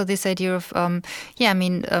interesting. Also, this idea of,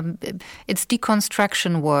 it's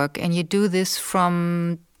deconstruction work, and you do this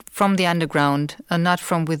from the underground, not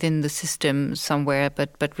from within the system somewhere,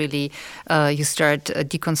 but really you start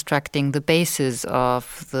deconstructing the basis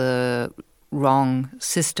of the wrong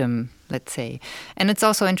system, let's say. And it's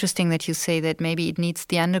also interesting that you say that maybe it needs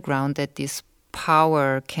the underground, that this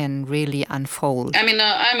power can really unfold. I mean,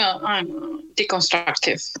 I'm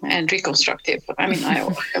deconstructive and reconstructive. I mean, I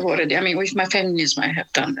have already. I mean, with my feminism, I have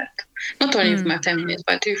done that. Not only with my feminism,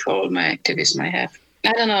 but with all my activism, I have.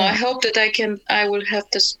 I don't know. I hope that I will have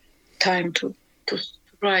this time to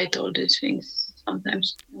write all these things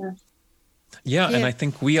sometimes. Yeah, and I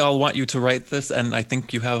think we all want you to write this, and I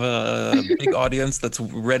think you have a big audience that's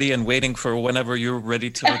ready and waiting for whenever you're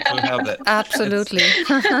ready to have it. Absolutely.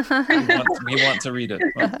 We want to read it.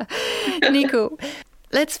 Nico,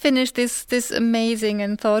 let's finish this amazing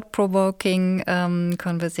and thought-provoking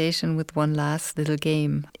conversation with one last little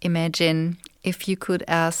game. Imagine if you could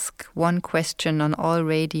ask one question on all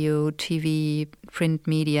radio, TV, print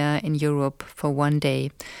media in Europe for one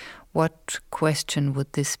day. What question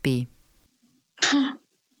would this be? Oh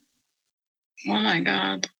my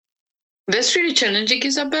God. That's really challenging,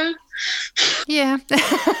 Isabel. Yeah.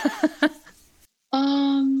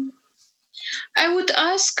 I would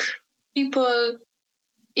ask people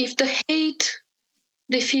if the hate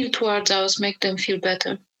they feel towards us make them feel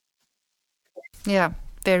better. Yeah,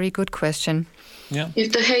 very good question. Yeah.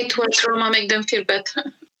 If the hate towards Roma make them feel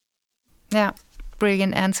better. Yeah,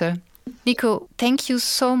 brilliant answer. Nico, thank you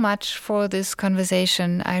so much for this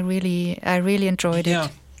conversation. I really enjoyed it. Yeah,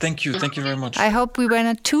 thank you. Thank you very much. I hope we were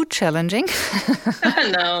not too challenging.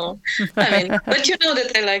 No, but you know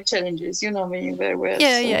that I like challenges. You know me very well.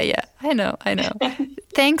 Yeah. I know.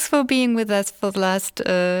 Thanks for being with us for the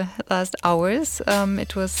last hours.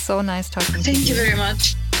 It was so nice talking to you. Thank you very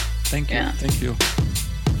much. Thank you. Yeah. Thank you.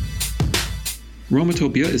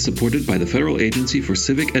 Romatopia is supported by the Federal Agency for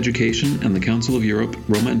Civic Education and the Council of Europe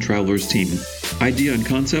Roma and Travelers team. Idea and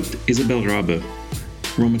concept, Isabel Rabe.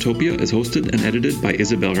 Romatopia is hosted and edited by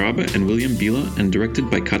Isabel Rabe and William Bila and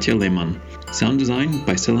directed by Katja Lehmann. Sound design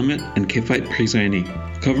by Selamet and Kefait Prizreni.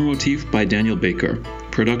 Cover motif by Daniel Baker.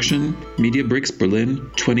 Production, Media Bricks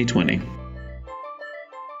Berlin 2020.